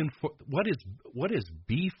 million for what is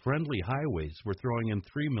bee-friendly highways? We're throwing in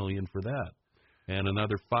 $3 million for that, and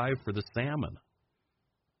another $5 million for the salmon.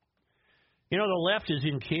 You know, the left is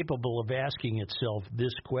incapable of asking itself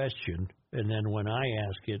this question, and then when I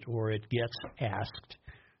ask it or it gets asked,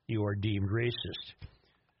 you are deemed racist.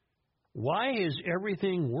 Why is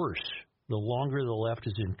everything worse the longer the left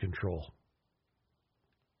is in control?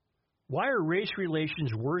 Why are race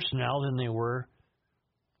relations worse now than they were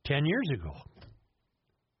 10 years ago?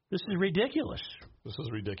 This is ridiculous. This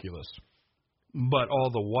is ridiculous. But all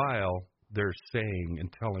the while, they're saying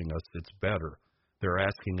and telling us it's better. They're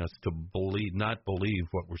asking us to not believe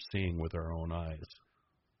what we're seeing with our own eyes.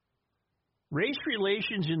 Race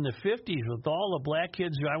relations in the 50s with all the black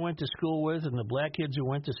kids who I went to school with and the black kids who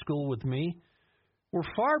went to school with me were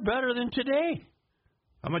far better than today.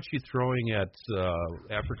 How much are you throwing at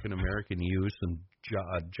African-American youth and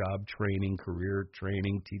job training, career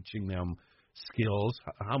training, teaching them skills?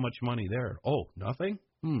 How much money there? Oh, nothing?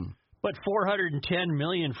 But $410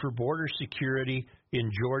 million for border security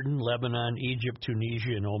in Jordan, Lebanon, Egypt,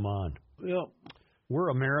 Tunisia, and Oman. Yep. We're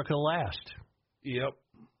America last. Yep.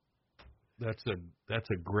 That's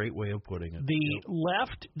a great way of putting it. The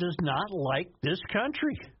left does not like this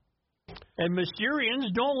country. And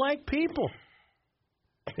Mysterians don't like people.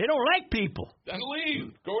 They don't like people. Then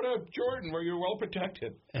leave. Go to Jordan where you're well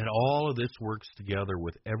protected. And all of this works together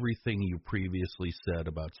with everything you previously said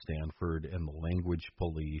about Stanford and the language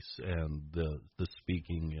police and the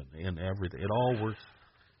speaking and everything. It all works.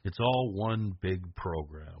 It's all one big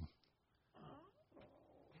program.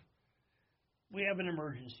 We have an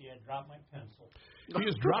emergency. I dropped my pencil. He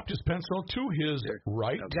has dropped his pencil to his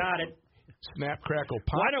right. Got it. Snap, crackle,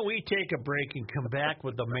 pop. Why don't we take a break and come back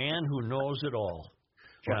with the man who knows it all,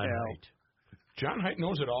 John Haidt. John Haidt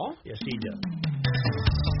knows it all? Yes, he does.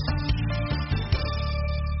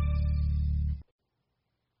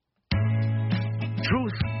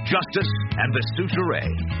 Truth, justice, and the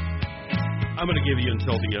Souterrain. I'm going to give you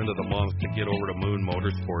until the end of the month to get over to Moon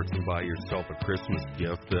Motorsports and buy yourself a Christmas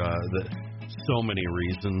gift. so many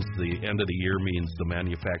reasons. The end of the year means the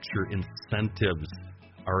manufacturer incentives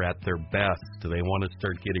are at their best. They want to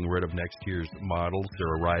start getting rid of next year's models.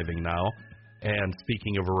 They're arriving now. And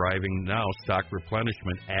speaking of arriving now, stock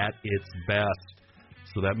replenishment at its best.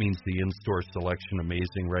 So that means the in-store selection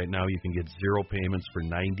amazing right now. You can get 0 payments for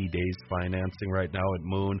 90 days financing right now at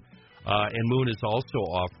Moon. And Moon is also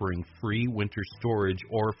offering free winter storage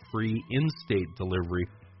or free in-state delivery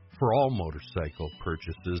for all motorcycle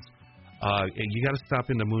purchases. You got to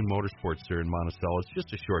stop into Moon Motorsports there in Monticello. It's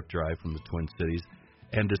just a short drive from the Twin Cities.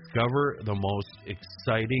 And discover the most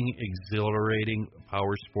exciting, exhilarating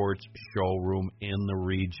power sports showroom in the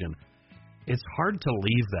region. It's hard to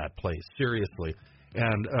leave that place, seriously.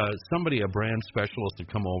 And a brand specialist, to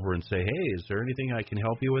come over and say, hey, is there anything I can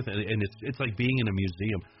help you with? And it's like being in a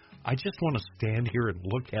museum. I just want to stand here and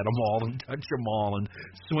look at them all and touch them all and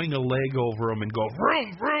swing a leg over them and go,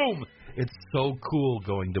 vroom, vroom. It's so cool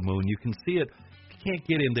going to Moon. You can see it. If you can't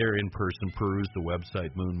get in there in person, peruse the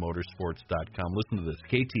website, moonmotorsports.com. Listen to this.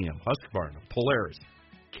 KTM, Husqvarna, Polaris,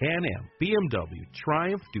 Can-Am, BMW,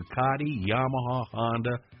 Triumph, Ducati, Yamaha,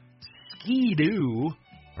 Honda, Ski-Doo,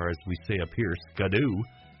 or as we say up here, Skidoo,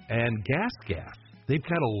 and Gas. They've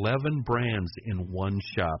got 11 brands in one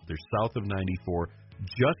shop. They're south of 94,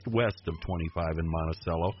 just west of 25 in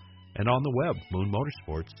Monticello, and on the web,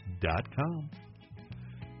 moonmotorsports.com.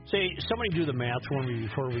 Say, somebody do the math for me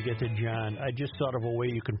before we get to John. I just thought of a way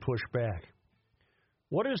you can push back.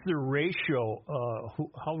 What is the ratio?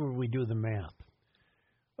 How would we do the math?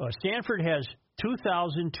 Stanford has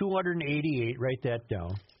 2,288, write that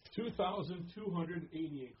down.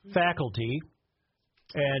 2,288 faculty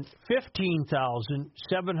and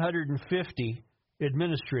 15,750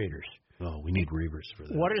 administrators. Oh, we need Reavers for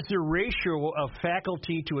that. What is the ratio of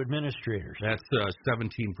faculty to administrators? That's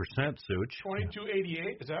 17%, Such.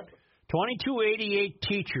 2,288, is that? 2,288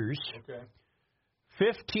 teachers. Okay.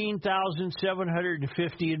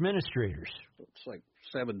 15,750 administrators. It's like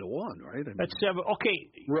 7 to 1, right? I mean, That's 7.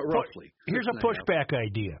 Okay. Roughly. Here's a pushback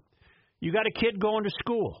idea. You got a kid going to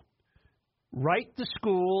school. Write the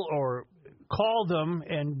school or call them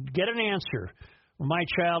and get an answer. My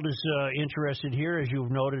child is interested here, as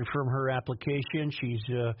you've noted from her application. She's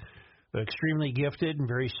extremely gifted and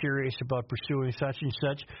very serious about pursuing such and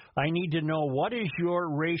such. I need to know, what is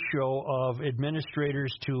your ratio of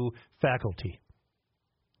administrators to faculty?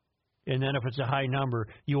 And then if it's a high number,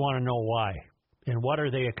 you want to know why. And what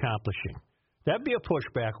are they accomplishing? That'd be a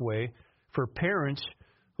pushback way for parents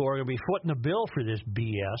who are going to be footing the bill for this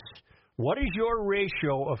BS. What is your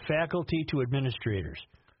ratio of faculty to administrators?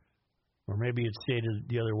 Or maybe it's stated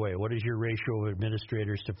the other way. What is your ratio of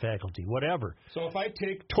administrators to faculty? Whatever. So if I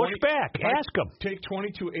take push back, ask them. Take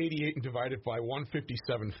 2,288 and divide it by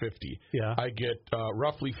 157.50. Yeah. I get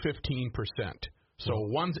roughly 15%. So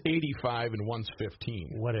one's 85 and one's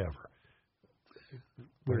 15. Whatever.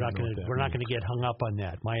 We're not going to get hung up on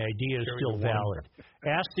that. My idea is still valid.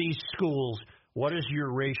 Ask these schools, what is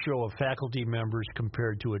your ratio of faculty members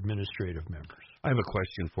compared to administrative members? I have a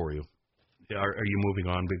question for you. Are you moving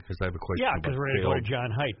on? Because I have a question. Yeah, because we're going to go to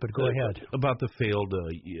John Haidt, but go ahead. About the failed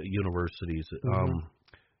universities.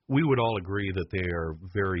 We would all agree that they are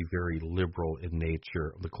very, very liberal in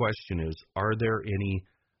nature. The question is, are there any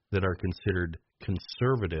that are considered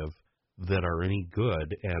conservative that are any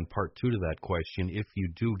good? And part two to that question, if you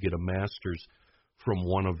do get a master's from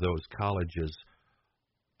one of those colleges,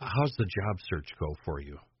 how's the job search go for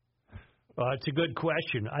you? It's a good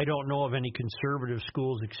question. I don't know of any conservative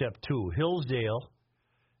schools except two, Hillsdale,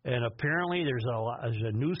 and apparently there's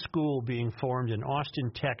a new school being formed in Austin,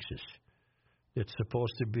 Texas. It's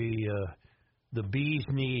supposed to be the bee's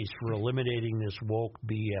knees for eliminating this woke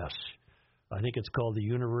BS. I think it's called the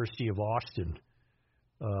University of Austin,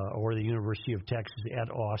 or the University of Texas at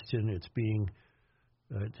Austin. It's being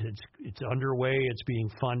it's underway. It's being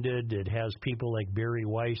funded. It has people like Barry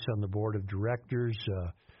Weiss on the board of directors.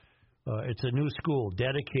 It's a new school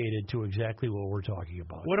dedicated to exactly what we're talking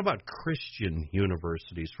about. What about Christian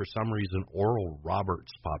universities? For some reason, Oral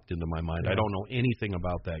Roberts popped into my mind. Yeah. I don't know anything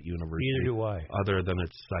about that university. Neither do I. Other than I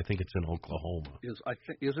think it's in Oklahoma.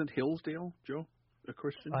 Isn't Hillsdale, Joe, a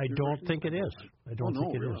Christian university? Don't think it is. I don't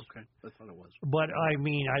think it is. Okay, I thought it was. But I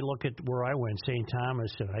mean, I look at where I went, St.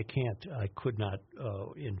 Thomas, and I could not,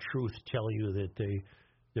 in truth, tell you that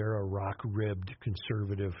they're a rock-ribbed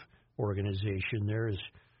conservative organization. There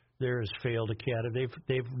is failed academy.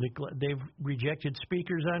 They've rejected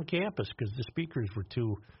speakers on campus because the speakers were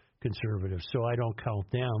too conservative. So I don't count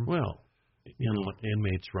them. Well,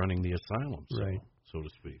 inmates running the asylum, so to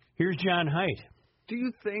speak. Here's John Haidt. Do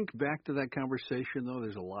you think, back to that conversation though,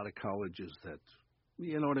 there's a lot of colleges that,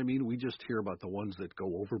 you know what I mean? We just hear about the ones that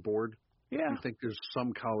go overboard Yeah. You think there's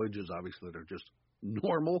some colleges, obviously, that are just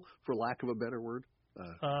normal, for lack of a better word?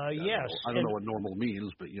 Yes. I don't know what normal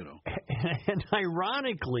means, but, you know. And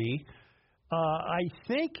ironically, I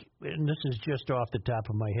think, and this is just off the top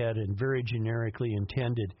of my head and very generically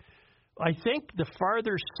intended, I think the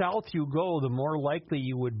farther south you go, the more likely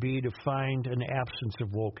you would be to find an absence of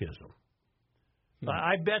wokeism.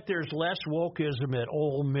 I bet there's less wokeism at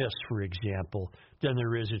Ole Miss, for example, than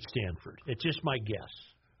there is at Stanford. It's just my guess.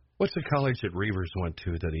 What's the college that Reavers went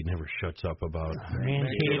to that he never shuts up about?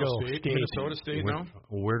 Mankato State. Minnesota State, no?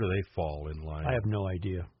 Where do they fall in line? I have no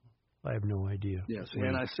idea. Yes,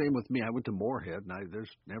 and same with me. I went to Moorhead, and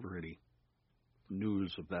there's never any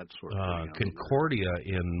news of that sort of thing. Concordia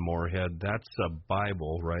in Moorhead, that's a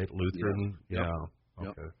Bible, right? Lutheran? Yeah.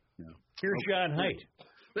 Okay. Yeah. Here's John Height.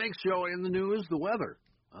 Thanks, Joe. In the news, the weather.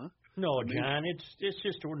 Huh? No, John, it's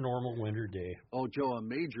just a normal winter day. Oh, Joe, a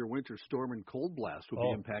major winter storm and cold blast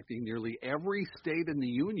will be impacting nearly every state in the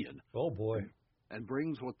Union. Oh, boy. And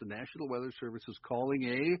brings what the National Weather Service is calling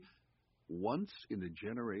a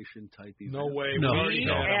once-in-a-generation type event. No way. We've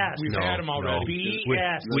had them already.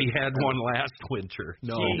 We had one last winter.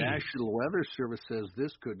 No, National Weather Service says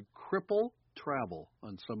this could cripple travel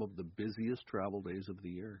on some of the busiest travel days of the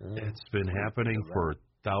year. It's been happening for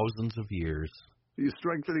thousands of years. The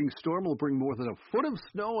strengthening storm will bring more than a foot of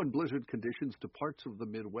snow and blizzard conditions to parts of the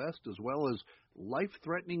Midwest, as well as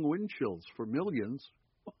life-threatening wind chills for millions.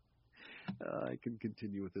 I can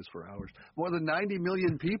continue with this for hours. More than 90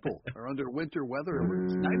 million people are under winter weather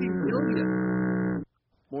alerts. 90 million!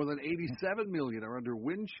 More than 87 million are under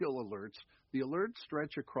wind chill alerts. The alerts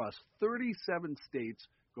stretch across 37 states,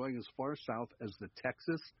 going as far south as the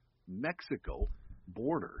Texas-Mexico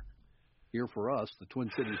border. Here for us, the Twin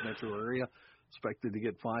Cities metro area, expected to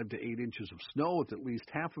get 5 to 8 inches of snow, with at least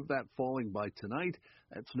half of that falling by tonight.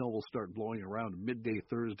 That snow will start blowing around midday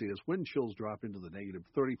Thursday as wind chills drop into the negative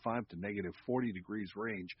 35 to negative 40 degrees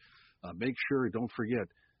range. Make sure, don't forget,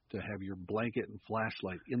 to have your blanket and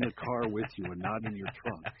flashlight in the car with you and not in your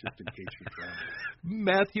trunk, just in case you're traveling.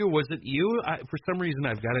 Matthew, was it you? For some reason,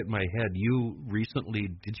 I've got it in my head. You recently,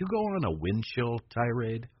 did you go on a wind chill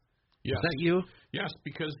tirade? Yes. Was that you? Yes,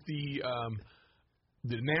 because the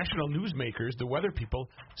national newsmakers, the weather people,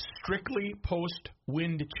 strictly post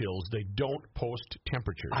wind chills. They don't post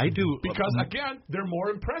temperatures. I do. Because, again, they're more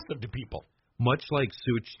impressive to people. Much like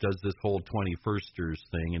Such does this whole 21sters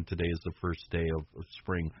thing, and today is the first day of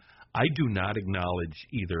spring, I do not acknowledge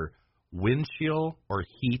either wind chill or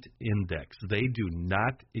heat index. They do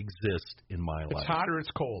not exist in my life. It's hot or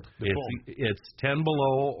it's cold. It's 10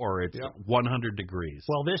 below or it's 100 degrees.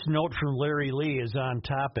 Well, this note from Larry Lee is on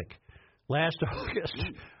topic. Last August,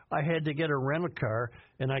 I had to get a rental car,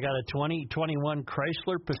 and I got a 2021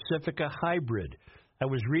 Chrysler Pacifica Hybrid. I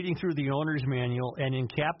was reading through the owner's manual, and in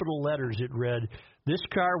capital letters it read, "This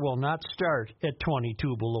car will not start at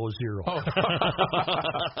 22 below zero." Oh.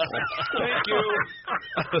 Thank you.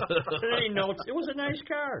 It was a nice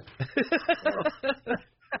car.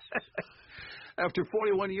 After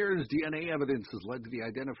 41 years, DNA evidence has led to the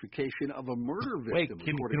identification of a murder victim.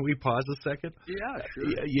 Wait, can we pause a second? Yeah,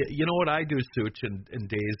 sure. You know what I do, Such, in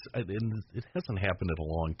days, and it hasn't happened in a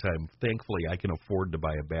long time. Thankfully, I can afford to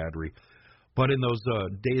buy a battery. But in those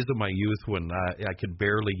days of my youth when I could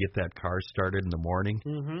barely get that car started in the morning,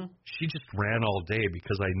 she just ran all day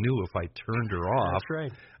because I knew if I turned her off,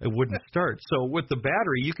 it wouldn't start. So with the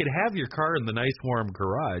battery, you could have your car in the nice warm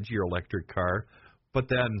garage, your electric car, but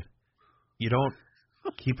then you don't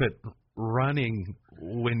keep it running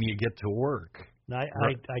when you get to work. I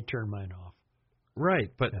turn mine off. Right,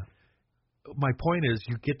 but my point is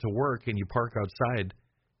you get to work and you park outside,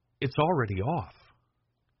 it's already off.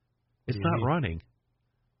 It's not running.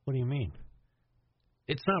 What do you mean?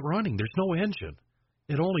 It's not running. There's no engine.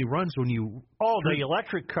 It only runs when you... Oh, the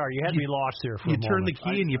electric car. You had me lost there for a moment. You turn the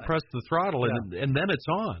key and you press the throttle, and then it's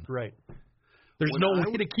on. Right. There's no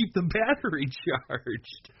way to keep the battery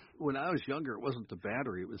charged. When I was younger, it wasn't the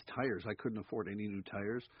battery, it was tires. I couldn't afford any new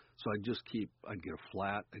tires, so I'd get a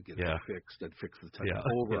flat, I'd get it fixed, I'd fix the tire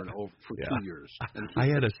over and over for 2 years. I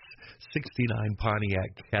had a 69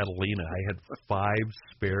 Pontiac Catalina. I had 5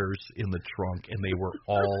 spares in the trunk, and they were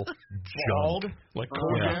all junk. Like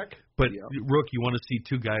Kodiak? But, Rook, you want to see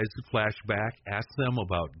 2 guys flash back? Ask them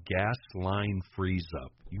about gas line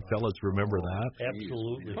freeze-up. You fellas remember that?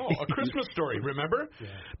 Absolutely. Oh, A Christmas Story, remember? Yeah.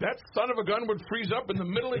 That son of a gun would freeze up in the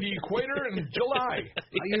middle of the equator in July.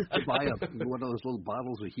 I used to buy one of those little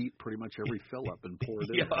bottles of heat pretty much every fill-up and pour it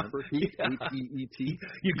in, remember? Heat, H-E-E-T.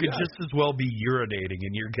 You could just as well be urinating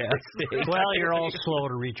in your gas tank. Well, you're all slow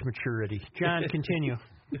to reach maturity. John, continue.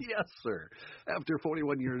 Yes, sir. After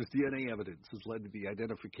 41 years, DNA evidence has led to the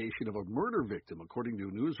identification of a murder victim, according to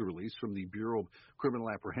a news release from the Bureau of Criminal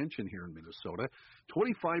Apprehension here in Minnesota.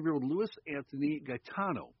 25-year-old Louis Anthony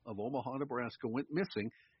Gaetano of Omaha, Nebraska, went missing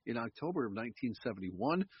in October of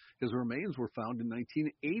 1971. His remains were found in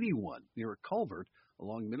 1981 near a culvert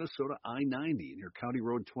along Minnesota I-90 near County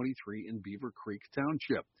Road 23 in Beaver Creek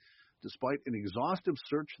Township. Despite an exhaustive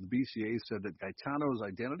search, the BCA said that Gaetano's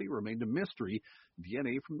identity remained a mystery.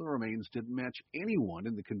 DNA from the remains didn't match anyone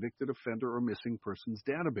in the convicted offender or missing persons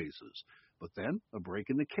databases. But then, a break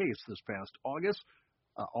in the case this past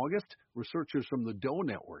August, researchers from the DOE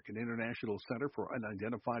Network, an international center for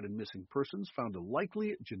unidentified and missing persons, found a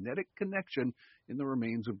likely genetic connection in the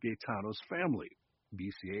remains of Gaetano's family.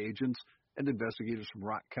 BCA agents and investigators from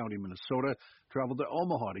Rock County, Minnesota, traveled to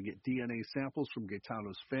Omaha to get DNA samples from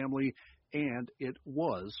Gaetano's family, and it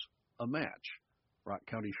was a match. Rock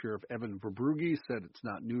County Sheriff Evan Verbrugge said it's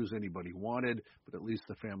not news anybody wanted, but at least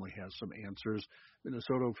the family has some answers.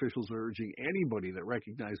 Minnesota officials are urging anybody that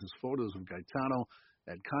recognizes photos of Gaetano,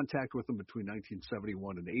 had contact with him between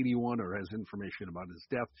 1971 and 81, or has information about his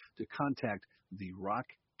death, to contact the Rock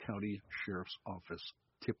County Sheriff's Office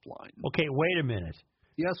tip line. Okay, wait a minute.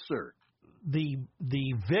 Yes, sir. The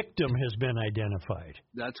victim has been identified.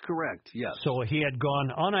 That's correct, yes. So he had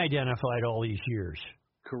gone unidentified all these years.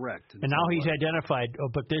 Correct. And now he's identified,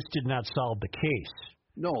 but this did not solve the case.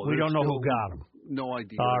 No. We don't know who got him. No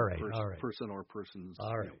idea. All right. Person or persons.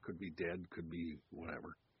 All right. Could be dead, could be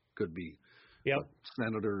whatever. Could be a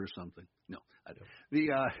senator or something. No. I don't.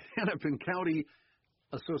 The Hennepin County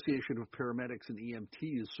Association of Paramedics and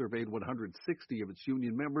EMTs surveyed 160 of its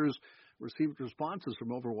union members, received responses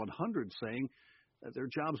from over 100 saying that their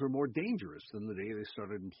jobs were more dangerous than the day they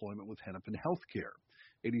started employment with Hennepin Healthcare.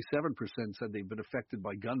 87% said they've been affected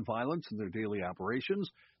by gun violence in their daily operations.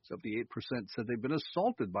 78% said they've been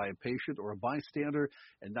assaulted by a patient or a bystander,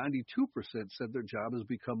 and 92% said their job has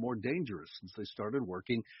become more dangerous since they started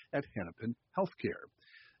working at Hennepin Healthcare.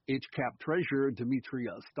 HCAP Treasurer Dmitry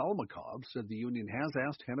Stalmakov said the union has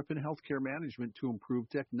asked Hennepin Healthcare Management to improve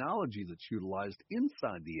technology that's utilized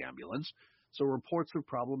inside the ambulance so reports of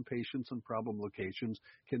problem patients and problem locations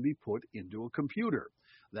can be put into a computer.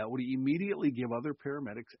 That would immediately give other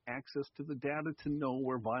paramedics access to the data to know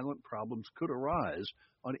where violent problems could arise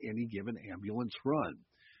on any given ambulance run.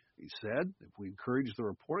 He said, if we encourage the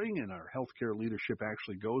reporting and our healthcare leadership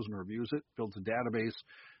actually goes and reviews it, builds a database,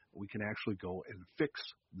 we can actually go and fix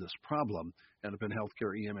this problem. Hennepin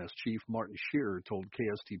Healthcare EMS Chief Martin Shearer told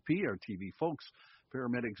KSTP, our TV folks,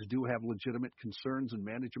 paramedics do have legitimate concerns and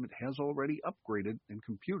management has already upgraded in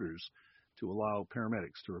computers to allow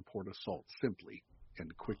paramedics to report assault simply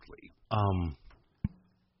and quickly.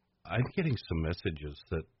 I'm getting some messages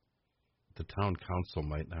that the town council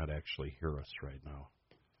might not actually hear us right now.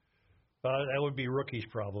 That would be Rookie's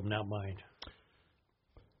problem, not mine.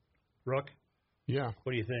 Rook? Yeah.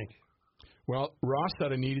 What do you think? Well, Ross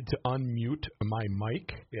said I needed to unmute my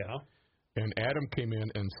mic. Yeah. And Adam came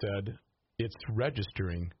in and said, it's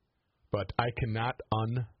registering, but I cannot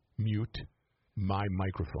unmute my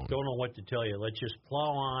microphone. Don't know what to tell you. Let's just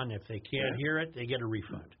plow on. If they can't hear it, they get a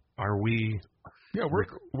refund. Are we? Yeah, we're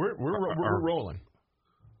rolling.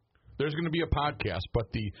 There's going to be a podcast,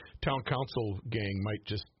 but the town council gang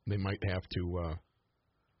might have to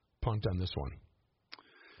punt on this one.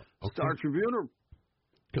 Okay. Star Tribune,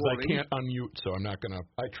 because I can't unmute, so I'm not going to.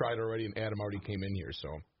 I tried already, and Adam already came in here, so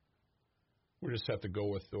we just have to go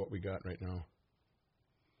with what we got right now.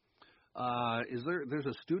 There's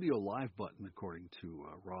a studio live button, according to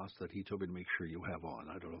Ross, that he told me to make sure you have on.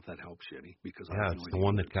 I don't know if that helps you any. Because it's the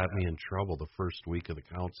one that got me in trouble the first week of the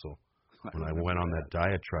council when I went on that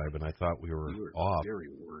diatribe, and I thought we were off. Very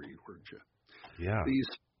worried, weren't you? Yeah. The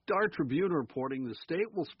Star Tribune reporting the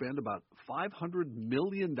state will spend about $500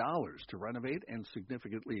 million to renovate and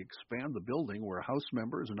significantly expand the building where House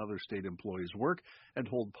members and other state employees work and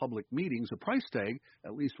hold public meetings, a price tag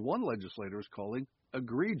at least one legislator is calling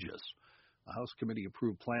egregious. A House committee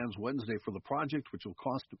approved plans Wednesday for the project, which will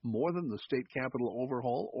cost more than the state capitol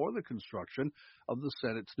overhaul or the construction of the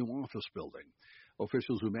Senate's new office building.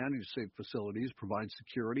 Officials who manage state facilities, provide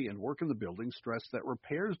security, and work in the building stress that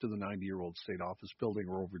repairs to the 90-year-old state office building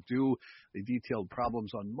are overdue. They detailed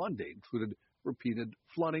problems on Monday, included repeated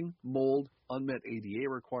flooding, mold, unmet ADA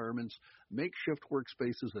requirements, makeshift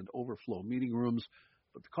workspaces, and overflow meeting rooms.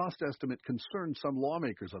 But the cost estimate concerned some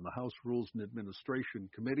lawmakers on the House Rules and Administration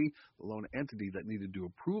Committee, the lone entity that needed to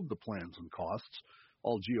approve the plans and costs.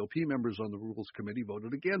 All GOP members on the Rules Committee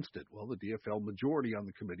voted against it, while the DFL majority on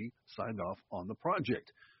the committee signed off on the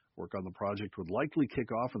project. Work on the project would likely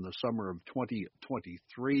kick off in the summer of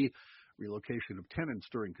 2023. Relocation of tenants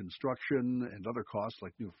during construction and other costs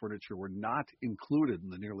like new furniture were not included in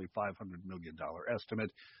the nearly $500 million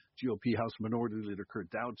estimate. GOP House Minority Leader Kurt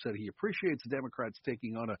Dowd said he appreciates Democrats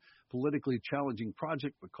taking on a politically challenging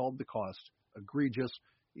project, but called the cost egregious.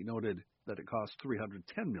 He noted that it cost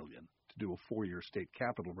 $310 million to do a 4-year state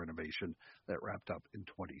capitol renovation that wrapped up in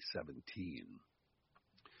 2017.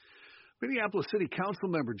 Minneapolis City Council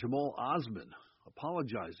member Jamal Osman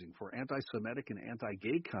apologizing for anti-Semitic and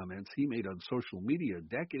anti-gay comments he made on social media a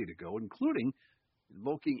decade ago, including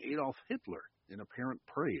invoking Adolf Hitler in apparent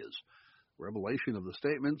praise. Revelation of the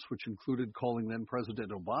statements, which included calling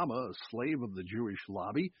then-President Obama a slave of the Jewish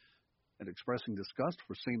lobby and expressing disgust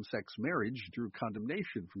for same-sex marriage, drew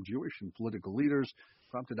condemnation from Jewish and political leaders,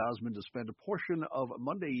 prompted Osman to spend a portion of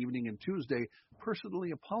Monday evening and Tuesday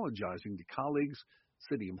personally apologizing to colleagues,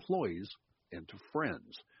 city employees, and to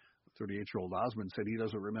friends. 38-year-old Osman said he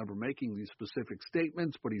doesn't remember making these specific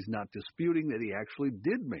statements, but he's not disputing that he actually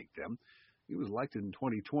did make them. He was elected in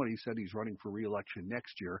 2020, said he's running for re-election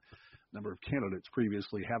next year. A number of candidates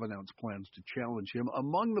previously have announced plans to challenge him.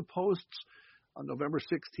 Among the posts, on November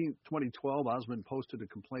 16, 2012, Osman posted a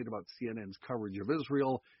complaint about CNN's coverage of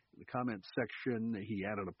Israel. In the comments section, he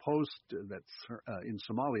added a post that's in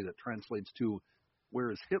Somali that translates to,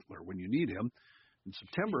 "Where is Hitler when you need him?" In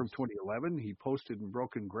September of 2011, he posted in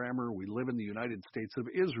broken grammar, "We live in the United States of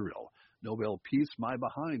Israel. Nobel Peace, my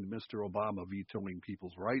behind, Mr. Obama vetoing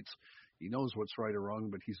people's rights. He knows what's right or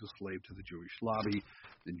wrong, but he's a slave to the Jewish lobby."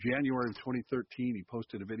 In January of 2013, he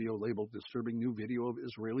posted a video labeled "Disturbing New Video of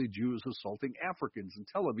Israeli Jews Assaulting Africans in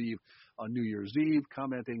Tel Aviv on New Year's Eve,"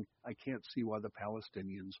 commenting, "I can't see why the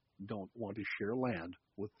Palestinians don't want to share land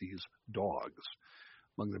with these dogs."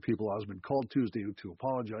 Among the people Osman called Tuesday to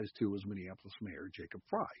apologize to was Minneapolis Mayor Jacob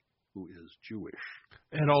Frey, who is Jewish.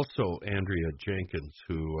 And also Andrea Jenkins,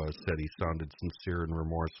 who said he sounded sincere and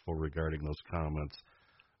remorseful regarding those comments.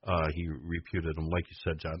 He reputed them, like you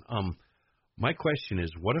said, John. My question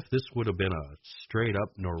is, what if this would have been a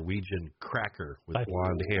straight-up Norwegian cracker with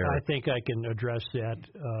blonde hair? I think I can address that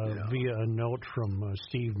via a note from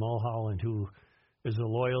Steve Mulholland, who is a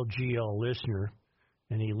loyal GL listener,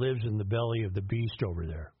 and he lives in the belly of the beast over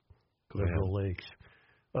there, Liberal Lakes.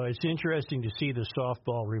 It's interesting to see the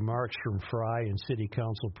softball remarks from Frey and City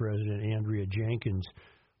Council President Andrea Jenkins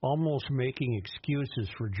almost making excuses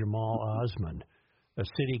for Jamal Osman, a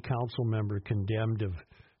City Council member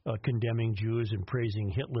condemning Jews and praising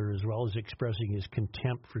Hitler, as well as expressing his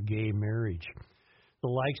contempt for gay marriage. The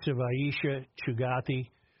likes of Aisha Chugathi,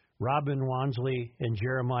 Robin Wansley, and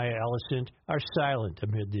Jeremiah Ellison are silent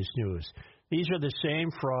amid this news. These are the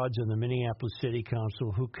same frauds in the Minneapolis City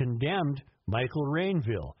Council who condemned Michael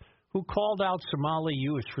Rainville, who called out Somali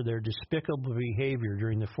youths for their despicable behavior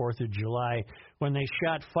during the 4th of July when they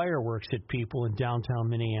shot fireworks at people in downtown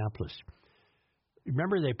Minneapolis.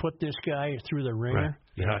 Remember they put this guy through the ringer? Right.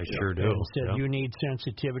 Yeah, I sure do. And said, "You need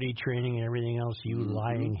sensitivity training and everything else, you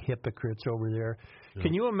lying hypocrites over there." Yeah.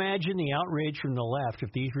 Can you imagine the outrage from the left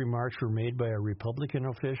if these remarks were made by a Republican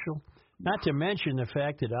official? Not to mention the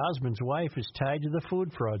fact that Osman's wife is tied to the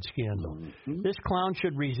food fraud scandal. This clown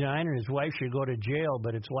should resign or his wife should go to jail,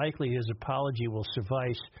 but it's likely his apology will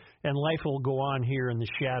suffice and life will go on here in the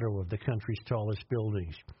shadow of the country's tallest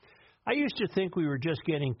buildings. I used to think we were just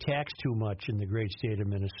getting taxed too much in the great state of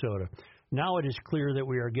Minnesota. Now it is clear that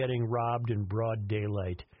we are getting robbed in broad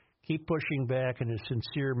daylight. Keep pushing back, and a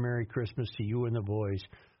sincere Merry Christmas to you and the boys.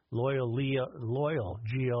 Loyal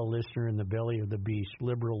GL listener in the belly of the beast,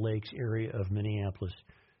 Liberal Lakes area of Minneapolis,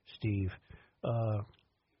 Steve.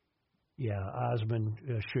 Osman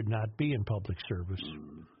should not be in public service.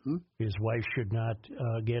 His wife should not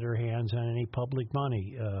get her hands on any public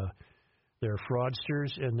money. They're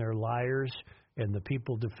fraudsters and they're liars, and the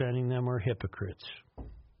people defending them are hypocrites.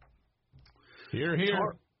 Hear,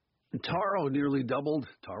 hear. Toro nearly doubled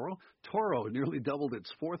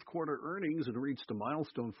its fourth quarter earnings and reached a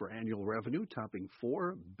milestone for annual revenue, topping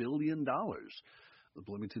 $4 billion. The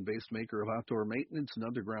Bloomington-based maker of outdoor maintenance and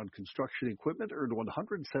underground construction equipment earned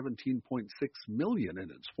 $117.6 million in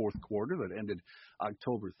its fourth quarter that ended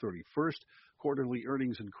October 31st. Quarterly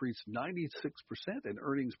earnings increased 96% and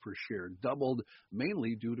earnings per share doubled,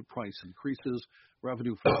 mainly due to price increases.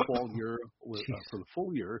 Revenue for the full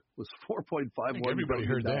year was $4.51 billion. Everybody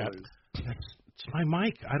heard that. It's my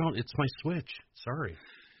mic. It's my switch. Sorry.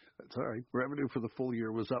 That's all right. Revenue for the full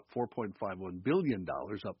year was up $4.51 billion,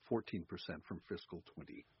 up 14% from fiscal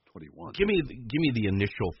 2021. Give me the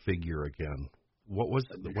initial figure again. What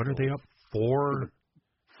are they up?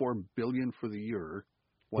 $4 billion for the year.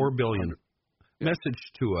 $4 billion.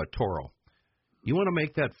 Message to Toro. You want to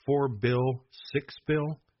make that $4 bill $6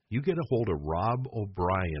 bill? you get a hold of Rob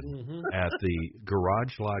O'Brien at the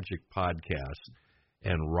Garage Logic podcast,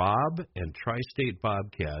 and Rob and Tri-State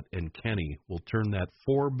Bobcat and Kenny will turn that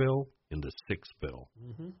 4 bill into 6 bill.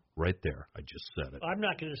 Right there. I just said it. I'm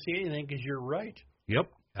not going to say anything because you're right.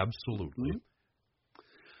 Yep, absolutely.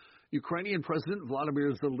 Ukrainian President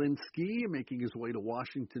Vladimir Zelensky making his way to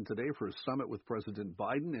Washington today for a summit with President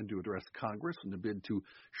Biden and to address Congress in a bid to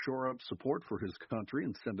shore up support for his country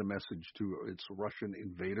and send a message to its Russian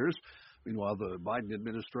invaders. Meanwhile, the Biden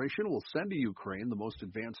administration will send to Ukraine the most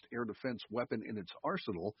advanced air defense weapon in its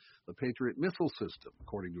arsenal, the Patriot missile system,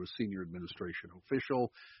 according to a senior administration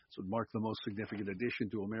official. This would mark the most significant addition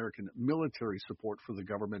to American military support for the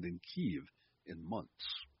government in Kyiv in months.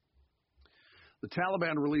 The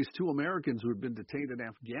Taliban released 2 Americans who had been detained in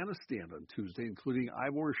Afghanistan on Tuesday, including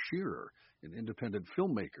Ivor Shearer, an independent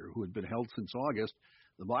filmmaker who had been held since August.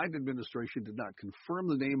 The Biden administration did not confirm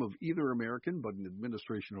the name of either American, but an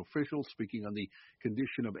administration official speaking on the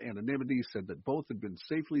condition of anonymity said that both had been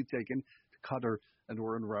safely taken to Qatar and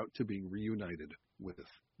were en route to being reunited with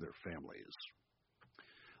their families.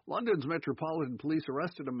 London's Metropolitan Police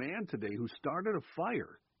arrested a man today who started a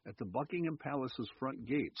fire at the Buckingham Palace's front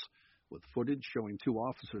gates, with footage showing 2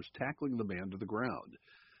 officers tackling the man to the ground.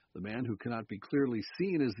 The man, who cannot be clearly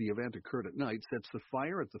seen as the event occurred at night, sets the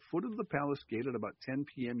fire at the foot of the palace gate at about 10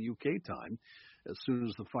 p.m. UK time. As soon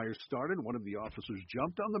as the fire started, one of the officers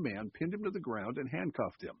jumped on the man, pinned him to the ground, and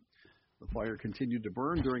handcuffed him. The fire continued to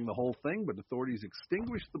burn during the whole thing, but authorities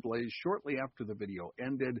extinguished the blaze shortly after the video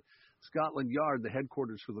ended. Scotland Yard, the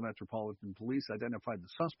headquarters for the Metropolitan Police, identified the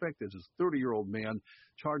suspect as a 30-year-old man,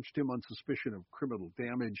 charged him on suspicion of criminal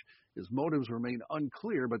damage. His motives remain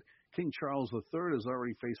unclear, but King Charles III has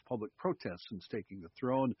already faced public protests since taking the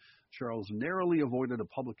throne. Charles narrowly avoided a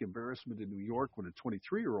public embarrassment in New York when a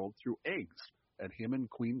 23-year-old threw eggs at him and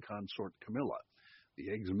Queen Consort Camilla. The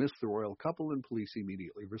eggs missed the royal couple, and police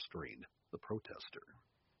immediately restrained the protester.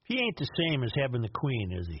 He ain't the same as having the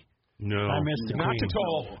Queen, is he? No. I miss the Not Queen. at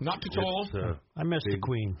all. Not at all. I miss the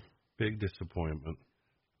Queen. Big disappointment.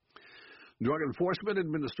 Drug Enforcement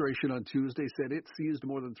Administration on Tuesday said it seized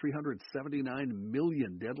more than 379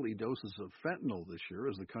 million deadly doses of fentanyl this year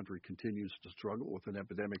as the country continues to struggle with an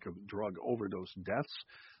epidemic of drug overdose deaths.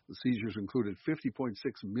 The seizures included 50.6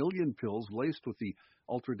 million pills laced with the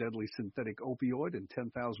ultra-deadly synthetic opioid and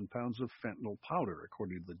 10,000 pounds of fentanyl powder,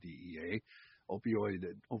 according to the DEA. Opioid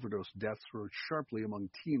overdose deaths rose sharply among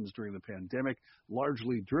teens during the pandemic,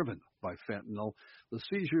 largely driven by fentanyl. The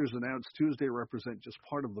seizures announced Tuesday represent just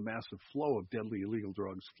part of the massive flow of deadly illegal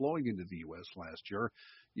drugs flowing into the U.S. last year.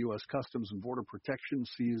 U.S. Customs and Border Protection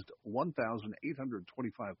seized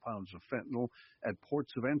 1,825 pounds of fentanyl at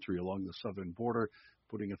ports of entry along the southern border,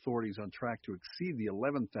 putting authorities on track to exceed the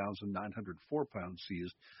 11,904 pounds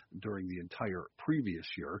seized during the entire previous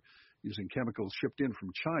year. Using chemicals shipped in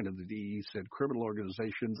from China, the DEA said criminal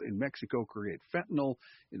organizations in Mexico create fentanyl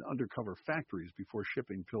in undercover factories before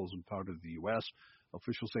shipping pills and powder to the U.S.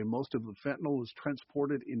 Officials say most of the fentanyl is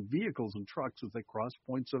transported in vehicles and trucks as they cross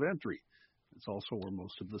points of entry. It's also where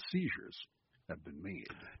most of the seizures have been made.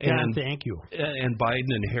 And thank you. And Biden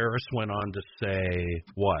and Harris went on to say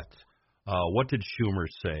what? What did Schumer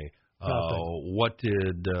say? What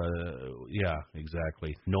did, yeah,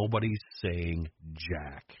 exactly. Nobody's saying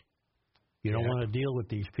jack. You don't want to deal with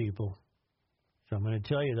these people. So I'm going to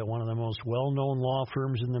tell you that one of the most well-known law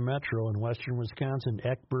firms in the metro in western Wisconsin,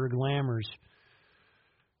 Eckberg Lammers,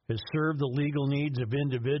 has served the legal needs of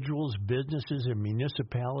individuals, businesses, and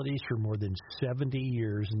municipalities for more than 70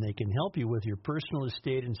 years, and they can help you with your personal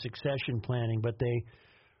estate and succession planning, but they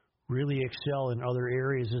really excel in other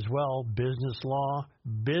areas as well: business law,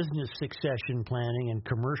 business succession planning, and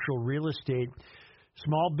commercial real estate.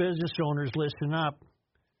 Small business owners, listen up.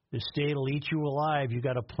 The state will eat you alive. You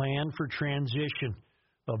got a plan for transition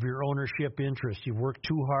of your ownership interest. You've worked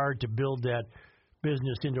too hard to build that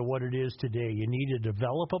business into what it is today. You need to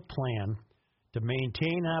develop a plan to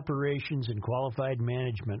maintain operations and qualified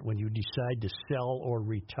management when you decide to sell or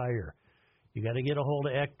retire. You got to get a hold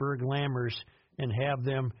of Eckberg Lammers and have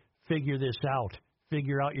them figure this out.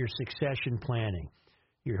 Figure out your succession planning.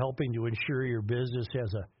 You're helping to ensure your business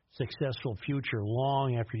has a successful future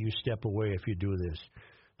long after you step away if you do this.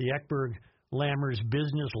 The Eckberg Lammers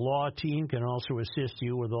business law team can also assist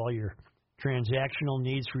you with all your transactional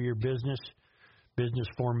needs for your business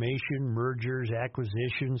formation, mergers,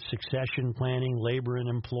 acquisitions, succession planning, labor and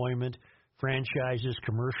employment, franchises,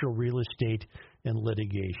 commercial real estate, and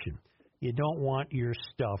litigation. You don't want your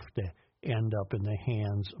stuff to end up in the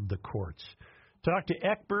hands of the courts. Talk to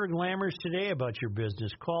Eckberg Lammers today about your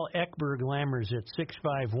business. Call Eckberg Lammers at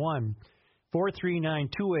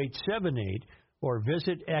 651-439-2878. or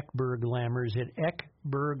visit Ekberg Lammers at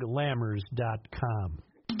ekberglammers.com.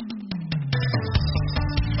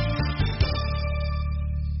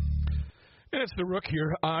 And it's the Rook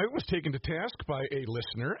here. I was taken to task by a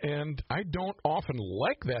listener, and I don't often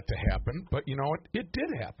like that to happen, but you know what? It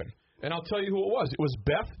did happen. And I'll tell you who it was. It was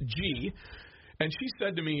Beth G., and she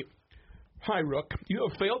said to me, "Hi, Rook. You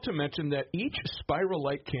have failed to mention that each spiral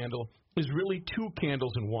light candle is really 2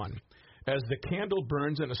 candles in one. As the candle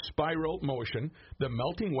burns in a spiral motion, the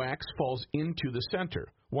melting wax falls into the center.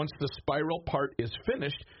 Once the spiral part is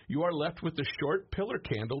finished, you are left with the short pillar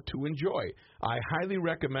candle to enjoy. I highly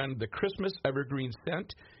recommend the Christmas Evergreen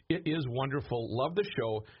scent. It is wonderful. Love the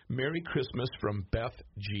show. Merry Christmas from Beth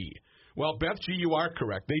G." Well, Beth G., you are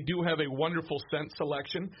correct. They do have a wonderful scent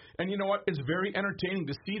selection. And you know what? It's very entertaining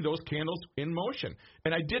to see those candles in motion.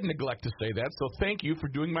 And I did neglect to say that, so thank you for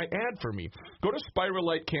doing my ad for me. Go to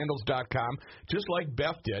SpiralLightCandles.com, just like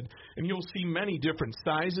Beth did, and you'll see many different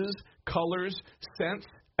sizes, colors, scents,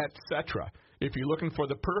 etc. If you're looking for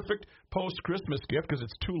the perfect post-Christmas gift, because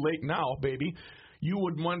it's too late now, baby, you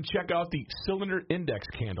would want to check out the Cylinder Index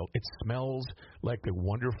candle. It smells like a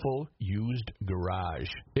wonderful used garage.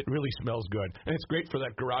 It really smells good, and it's great for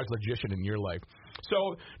that garage logician in your life.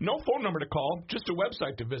 So no phone number to call, just a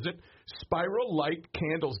website to visit,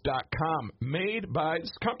 SpiralLightCandles.com.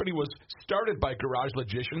 This company was started by garage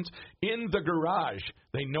logicians in the garage.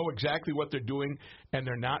 They know exactly what they're doing, and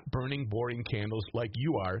they're not burning boring candles like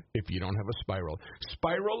you are if you don't have a spiral.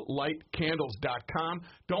 SpiralLightCandles.com.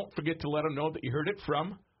 Don't forget to let them know that you heard it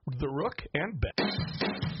from The Rook and Beth.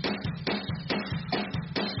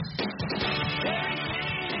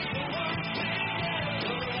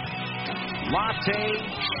 Latte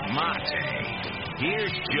Schmate.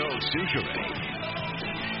 Here's Joe Souchere.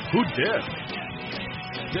 Who did?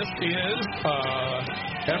 This is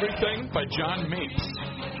Everything by John Mapes.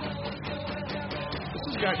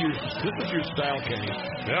 This is your style, Kenny.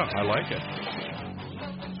 Yeah, I like it.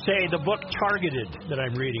 Say, the book Targeted that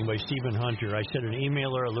I'm reading by Stephen Hunter. I said an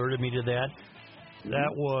emailer alerted me to that.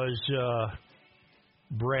 That was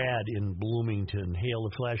Brad in Bloomington. Hail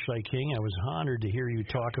the Flashlight King. I was honored to hear you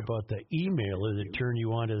talk about the emailer that turned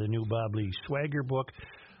you on to the new Bob Lee Swagger book.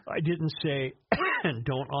 I didn't say, and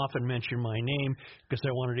don't often mention my name, because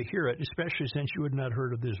I wanted to hear it, especially since you had not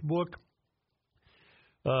heard of this book.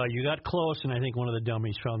 You got close, and I think one of the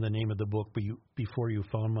dummies found the name of the book before you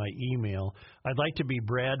found my email. I'd like to be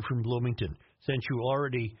Brad from Bloomington. Since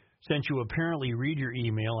you apparently read your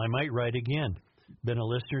email, I might write again. Been a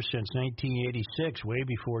listener since 1986, way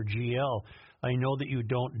before GL. I know that you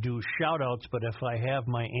don't do shout-outs, but I have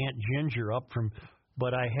my Aunt Ginger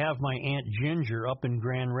up in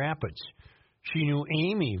Grand Rapids. She knew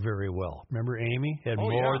Amy very well. Remember Amy? Had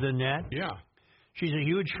more than that? Yeah. She's a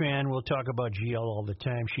huge fan. We'll talk about GL all the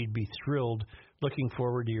time. She'd be thrilled. Looking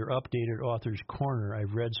forward to your updated Author's Corner.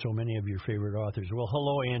 I've read so many of your favorite authors. Well,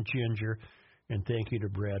 hello, Aunt Ginger, and thank you to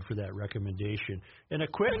Brad for that recommendation. And a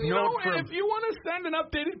quick note from... if you want to send an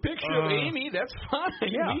updated picture of Amy, that's fine.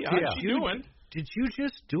 How's she doing? Did you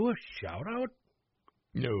just do a shout-out?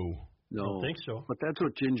 No. I don't think so. But that's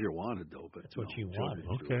what Ginger wanted, though. But that's what she wanted.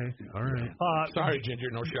 Okay, all right. Sorry,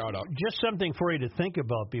 Ginger, no shout-out. Just something for you to think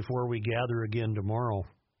about before we gather again tomorrow.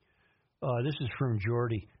 This is from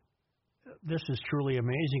Jordy. This is truly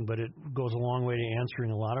amazing, but it goes a long way to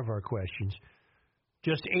answering a lot of our questions.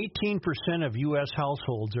 Just 18% of U.S.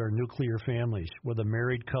 households are nuclear families with a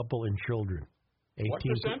married couple and children.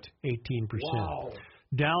 18%? 18%. Wow.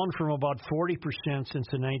 Down from about 40% since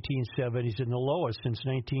the 1970s and the lowest since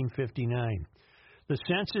 1959. The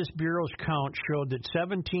Census Bureau's count showed that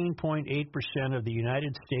 17.8% of the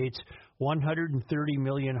United States' 130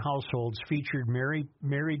 million households featured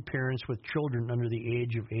married parents with children under the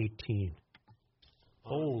age of 18.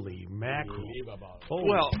 Holy mackerel.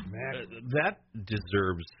 That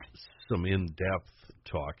deserves some in-depth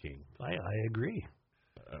talking. I agree.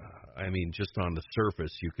 I mean, just on the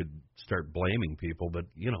surface, you could start blaming people, but,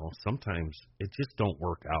 sometimes it just don't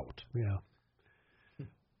work out. Yeah.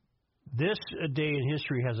 This day in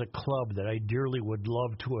history has a club that I dearly would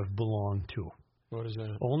love to have belonged to. What is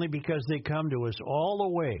that? Only because they come to us all the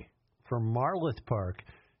way from Marloth Park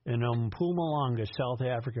in Mpumalanga, South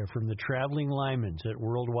Africa, from the Traveling Lymans at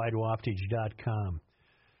worldwidewaftage.com.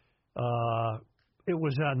 It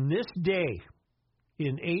was on this day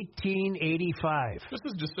in 1885. This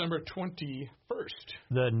is December 21st.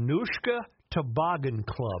 The Nushka Toboggan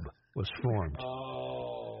Club was formed.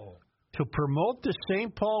 Oh. To promote the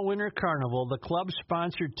St. Paul Winter Carnival, the club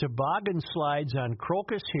sponsored toboggan slides on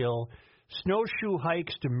Crocus Hill, snowshoe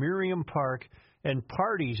hikes to Miriam Park, and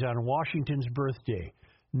parties on Washington's birthday.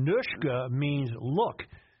 Nushka means look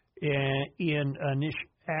in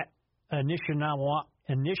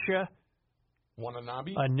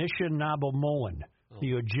Anishinaabemowan,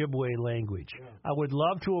 the Ojibwe language. I would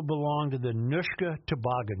love to have belonged to the Nushka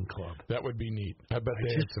Toboggan Club. That would be neat. I bet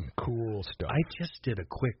they had some cool stuff. I just did a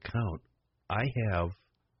quick count. I have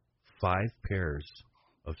 5 pairs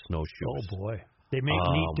of snowshoes. Oh boy, they make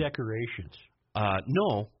neat decorations.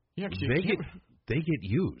 No, Yeah, they get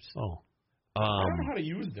used. Oh, I don't know how to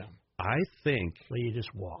use them. I think well, you just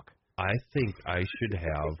walk. I should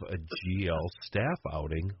have a GL staff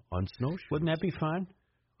outing on snowshoes. Wouldn't that be fun?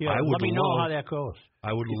 Yeah, I would let me know how that goes.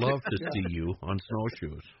 I would love to see you on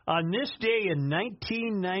snowshoes. On this day in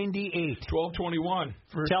 1998, 12/21.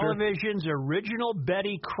 television's original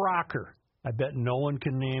Betty Crocker. I bet no one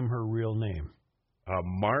can name her real name.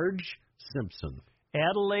 Marge Simpson.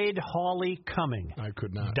 Adelaide Hawley Cumming. I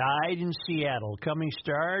could not. Died in Seattle. Cumming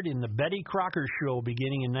starred in the Betty Crocker Show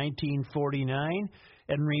beginning in 1949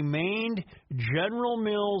 and remained General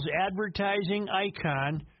Mills' advertising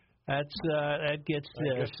icon. That gets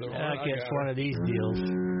one of these deals.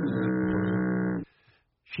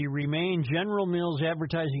 She remained General Mills'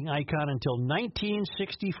 advertising icon until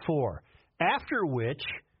 1964, after which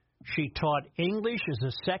she taught English as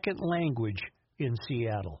a second language in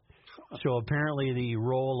Seattle. So apparently the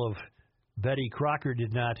role of Betty Crocker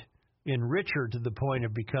did not enrich her to the point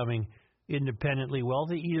of becoming independently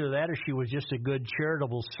wealthy. Either that or she was just a good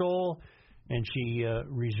charitable soul, and she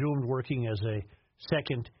resumed working as a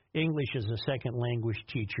English as a second language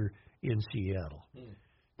teacher in Seattle.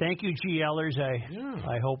 Thank you, GLers.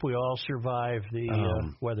 I hope we all survive the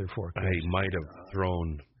weather forecast. I might have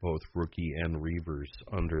thrown both Rookie and Reavers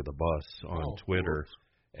under the bus on Twitter.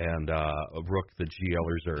 And Rook, the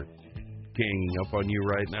GLers are ganging up on you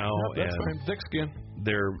right now. No, that's and fine. Thick skin.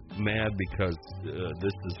 They're mad because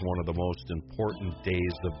this is one of the most important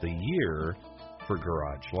days of the year for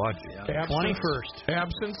Garage Logic. Yeah. 21st.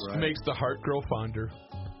 Absence makes the heart grow fonder.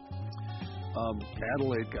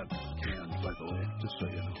 Adelaide got canned, by the way, just so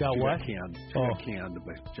you know. Got what? Canned. Oh. Canned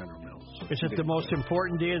by General Mills. So is it the most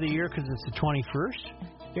important day of the year because it's the 21st?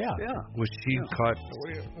 Yeah. Was she caught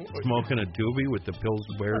smoking a doobie with the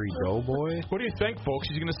Pillsbury Doughboy? What do you think, folks?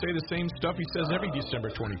 He's going to say the same stuff he says every December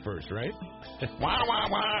 21st, right? Wah, wah,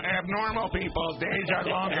 wah, abnormal people's days are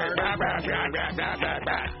longer.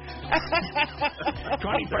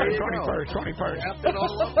 21st.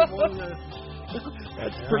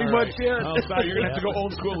 That's pretty much it. Oh, sorry, you're going to have to go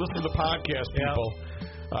old school and listen to the podcast, people.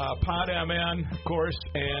 Pod MN, of course,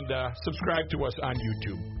 and subscribe to us on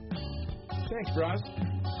YouTube. Thanks, Ross.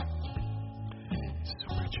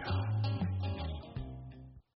 Super job.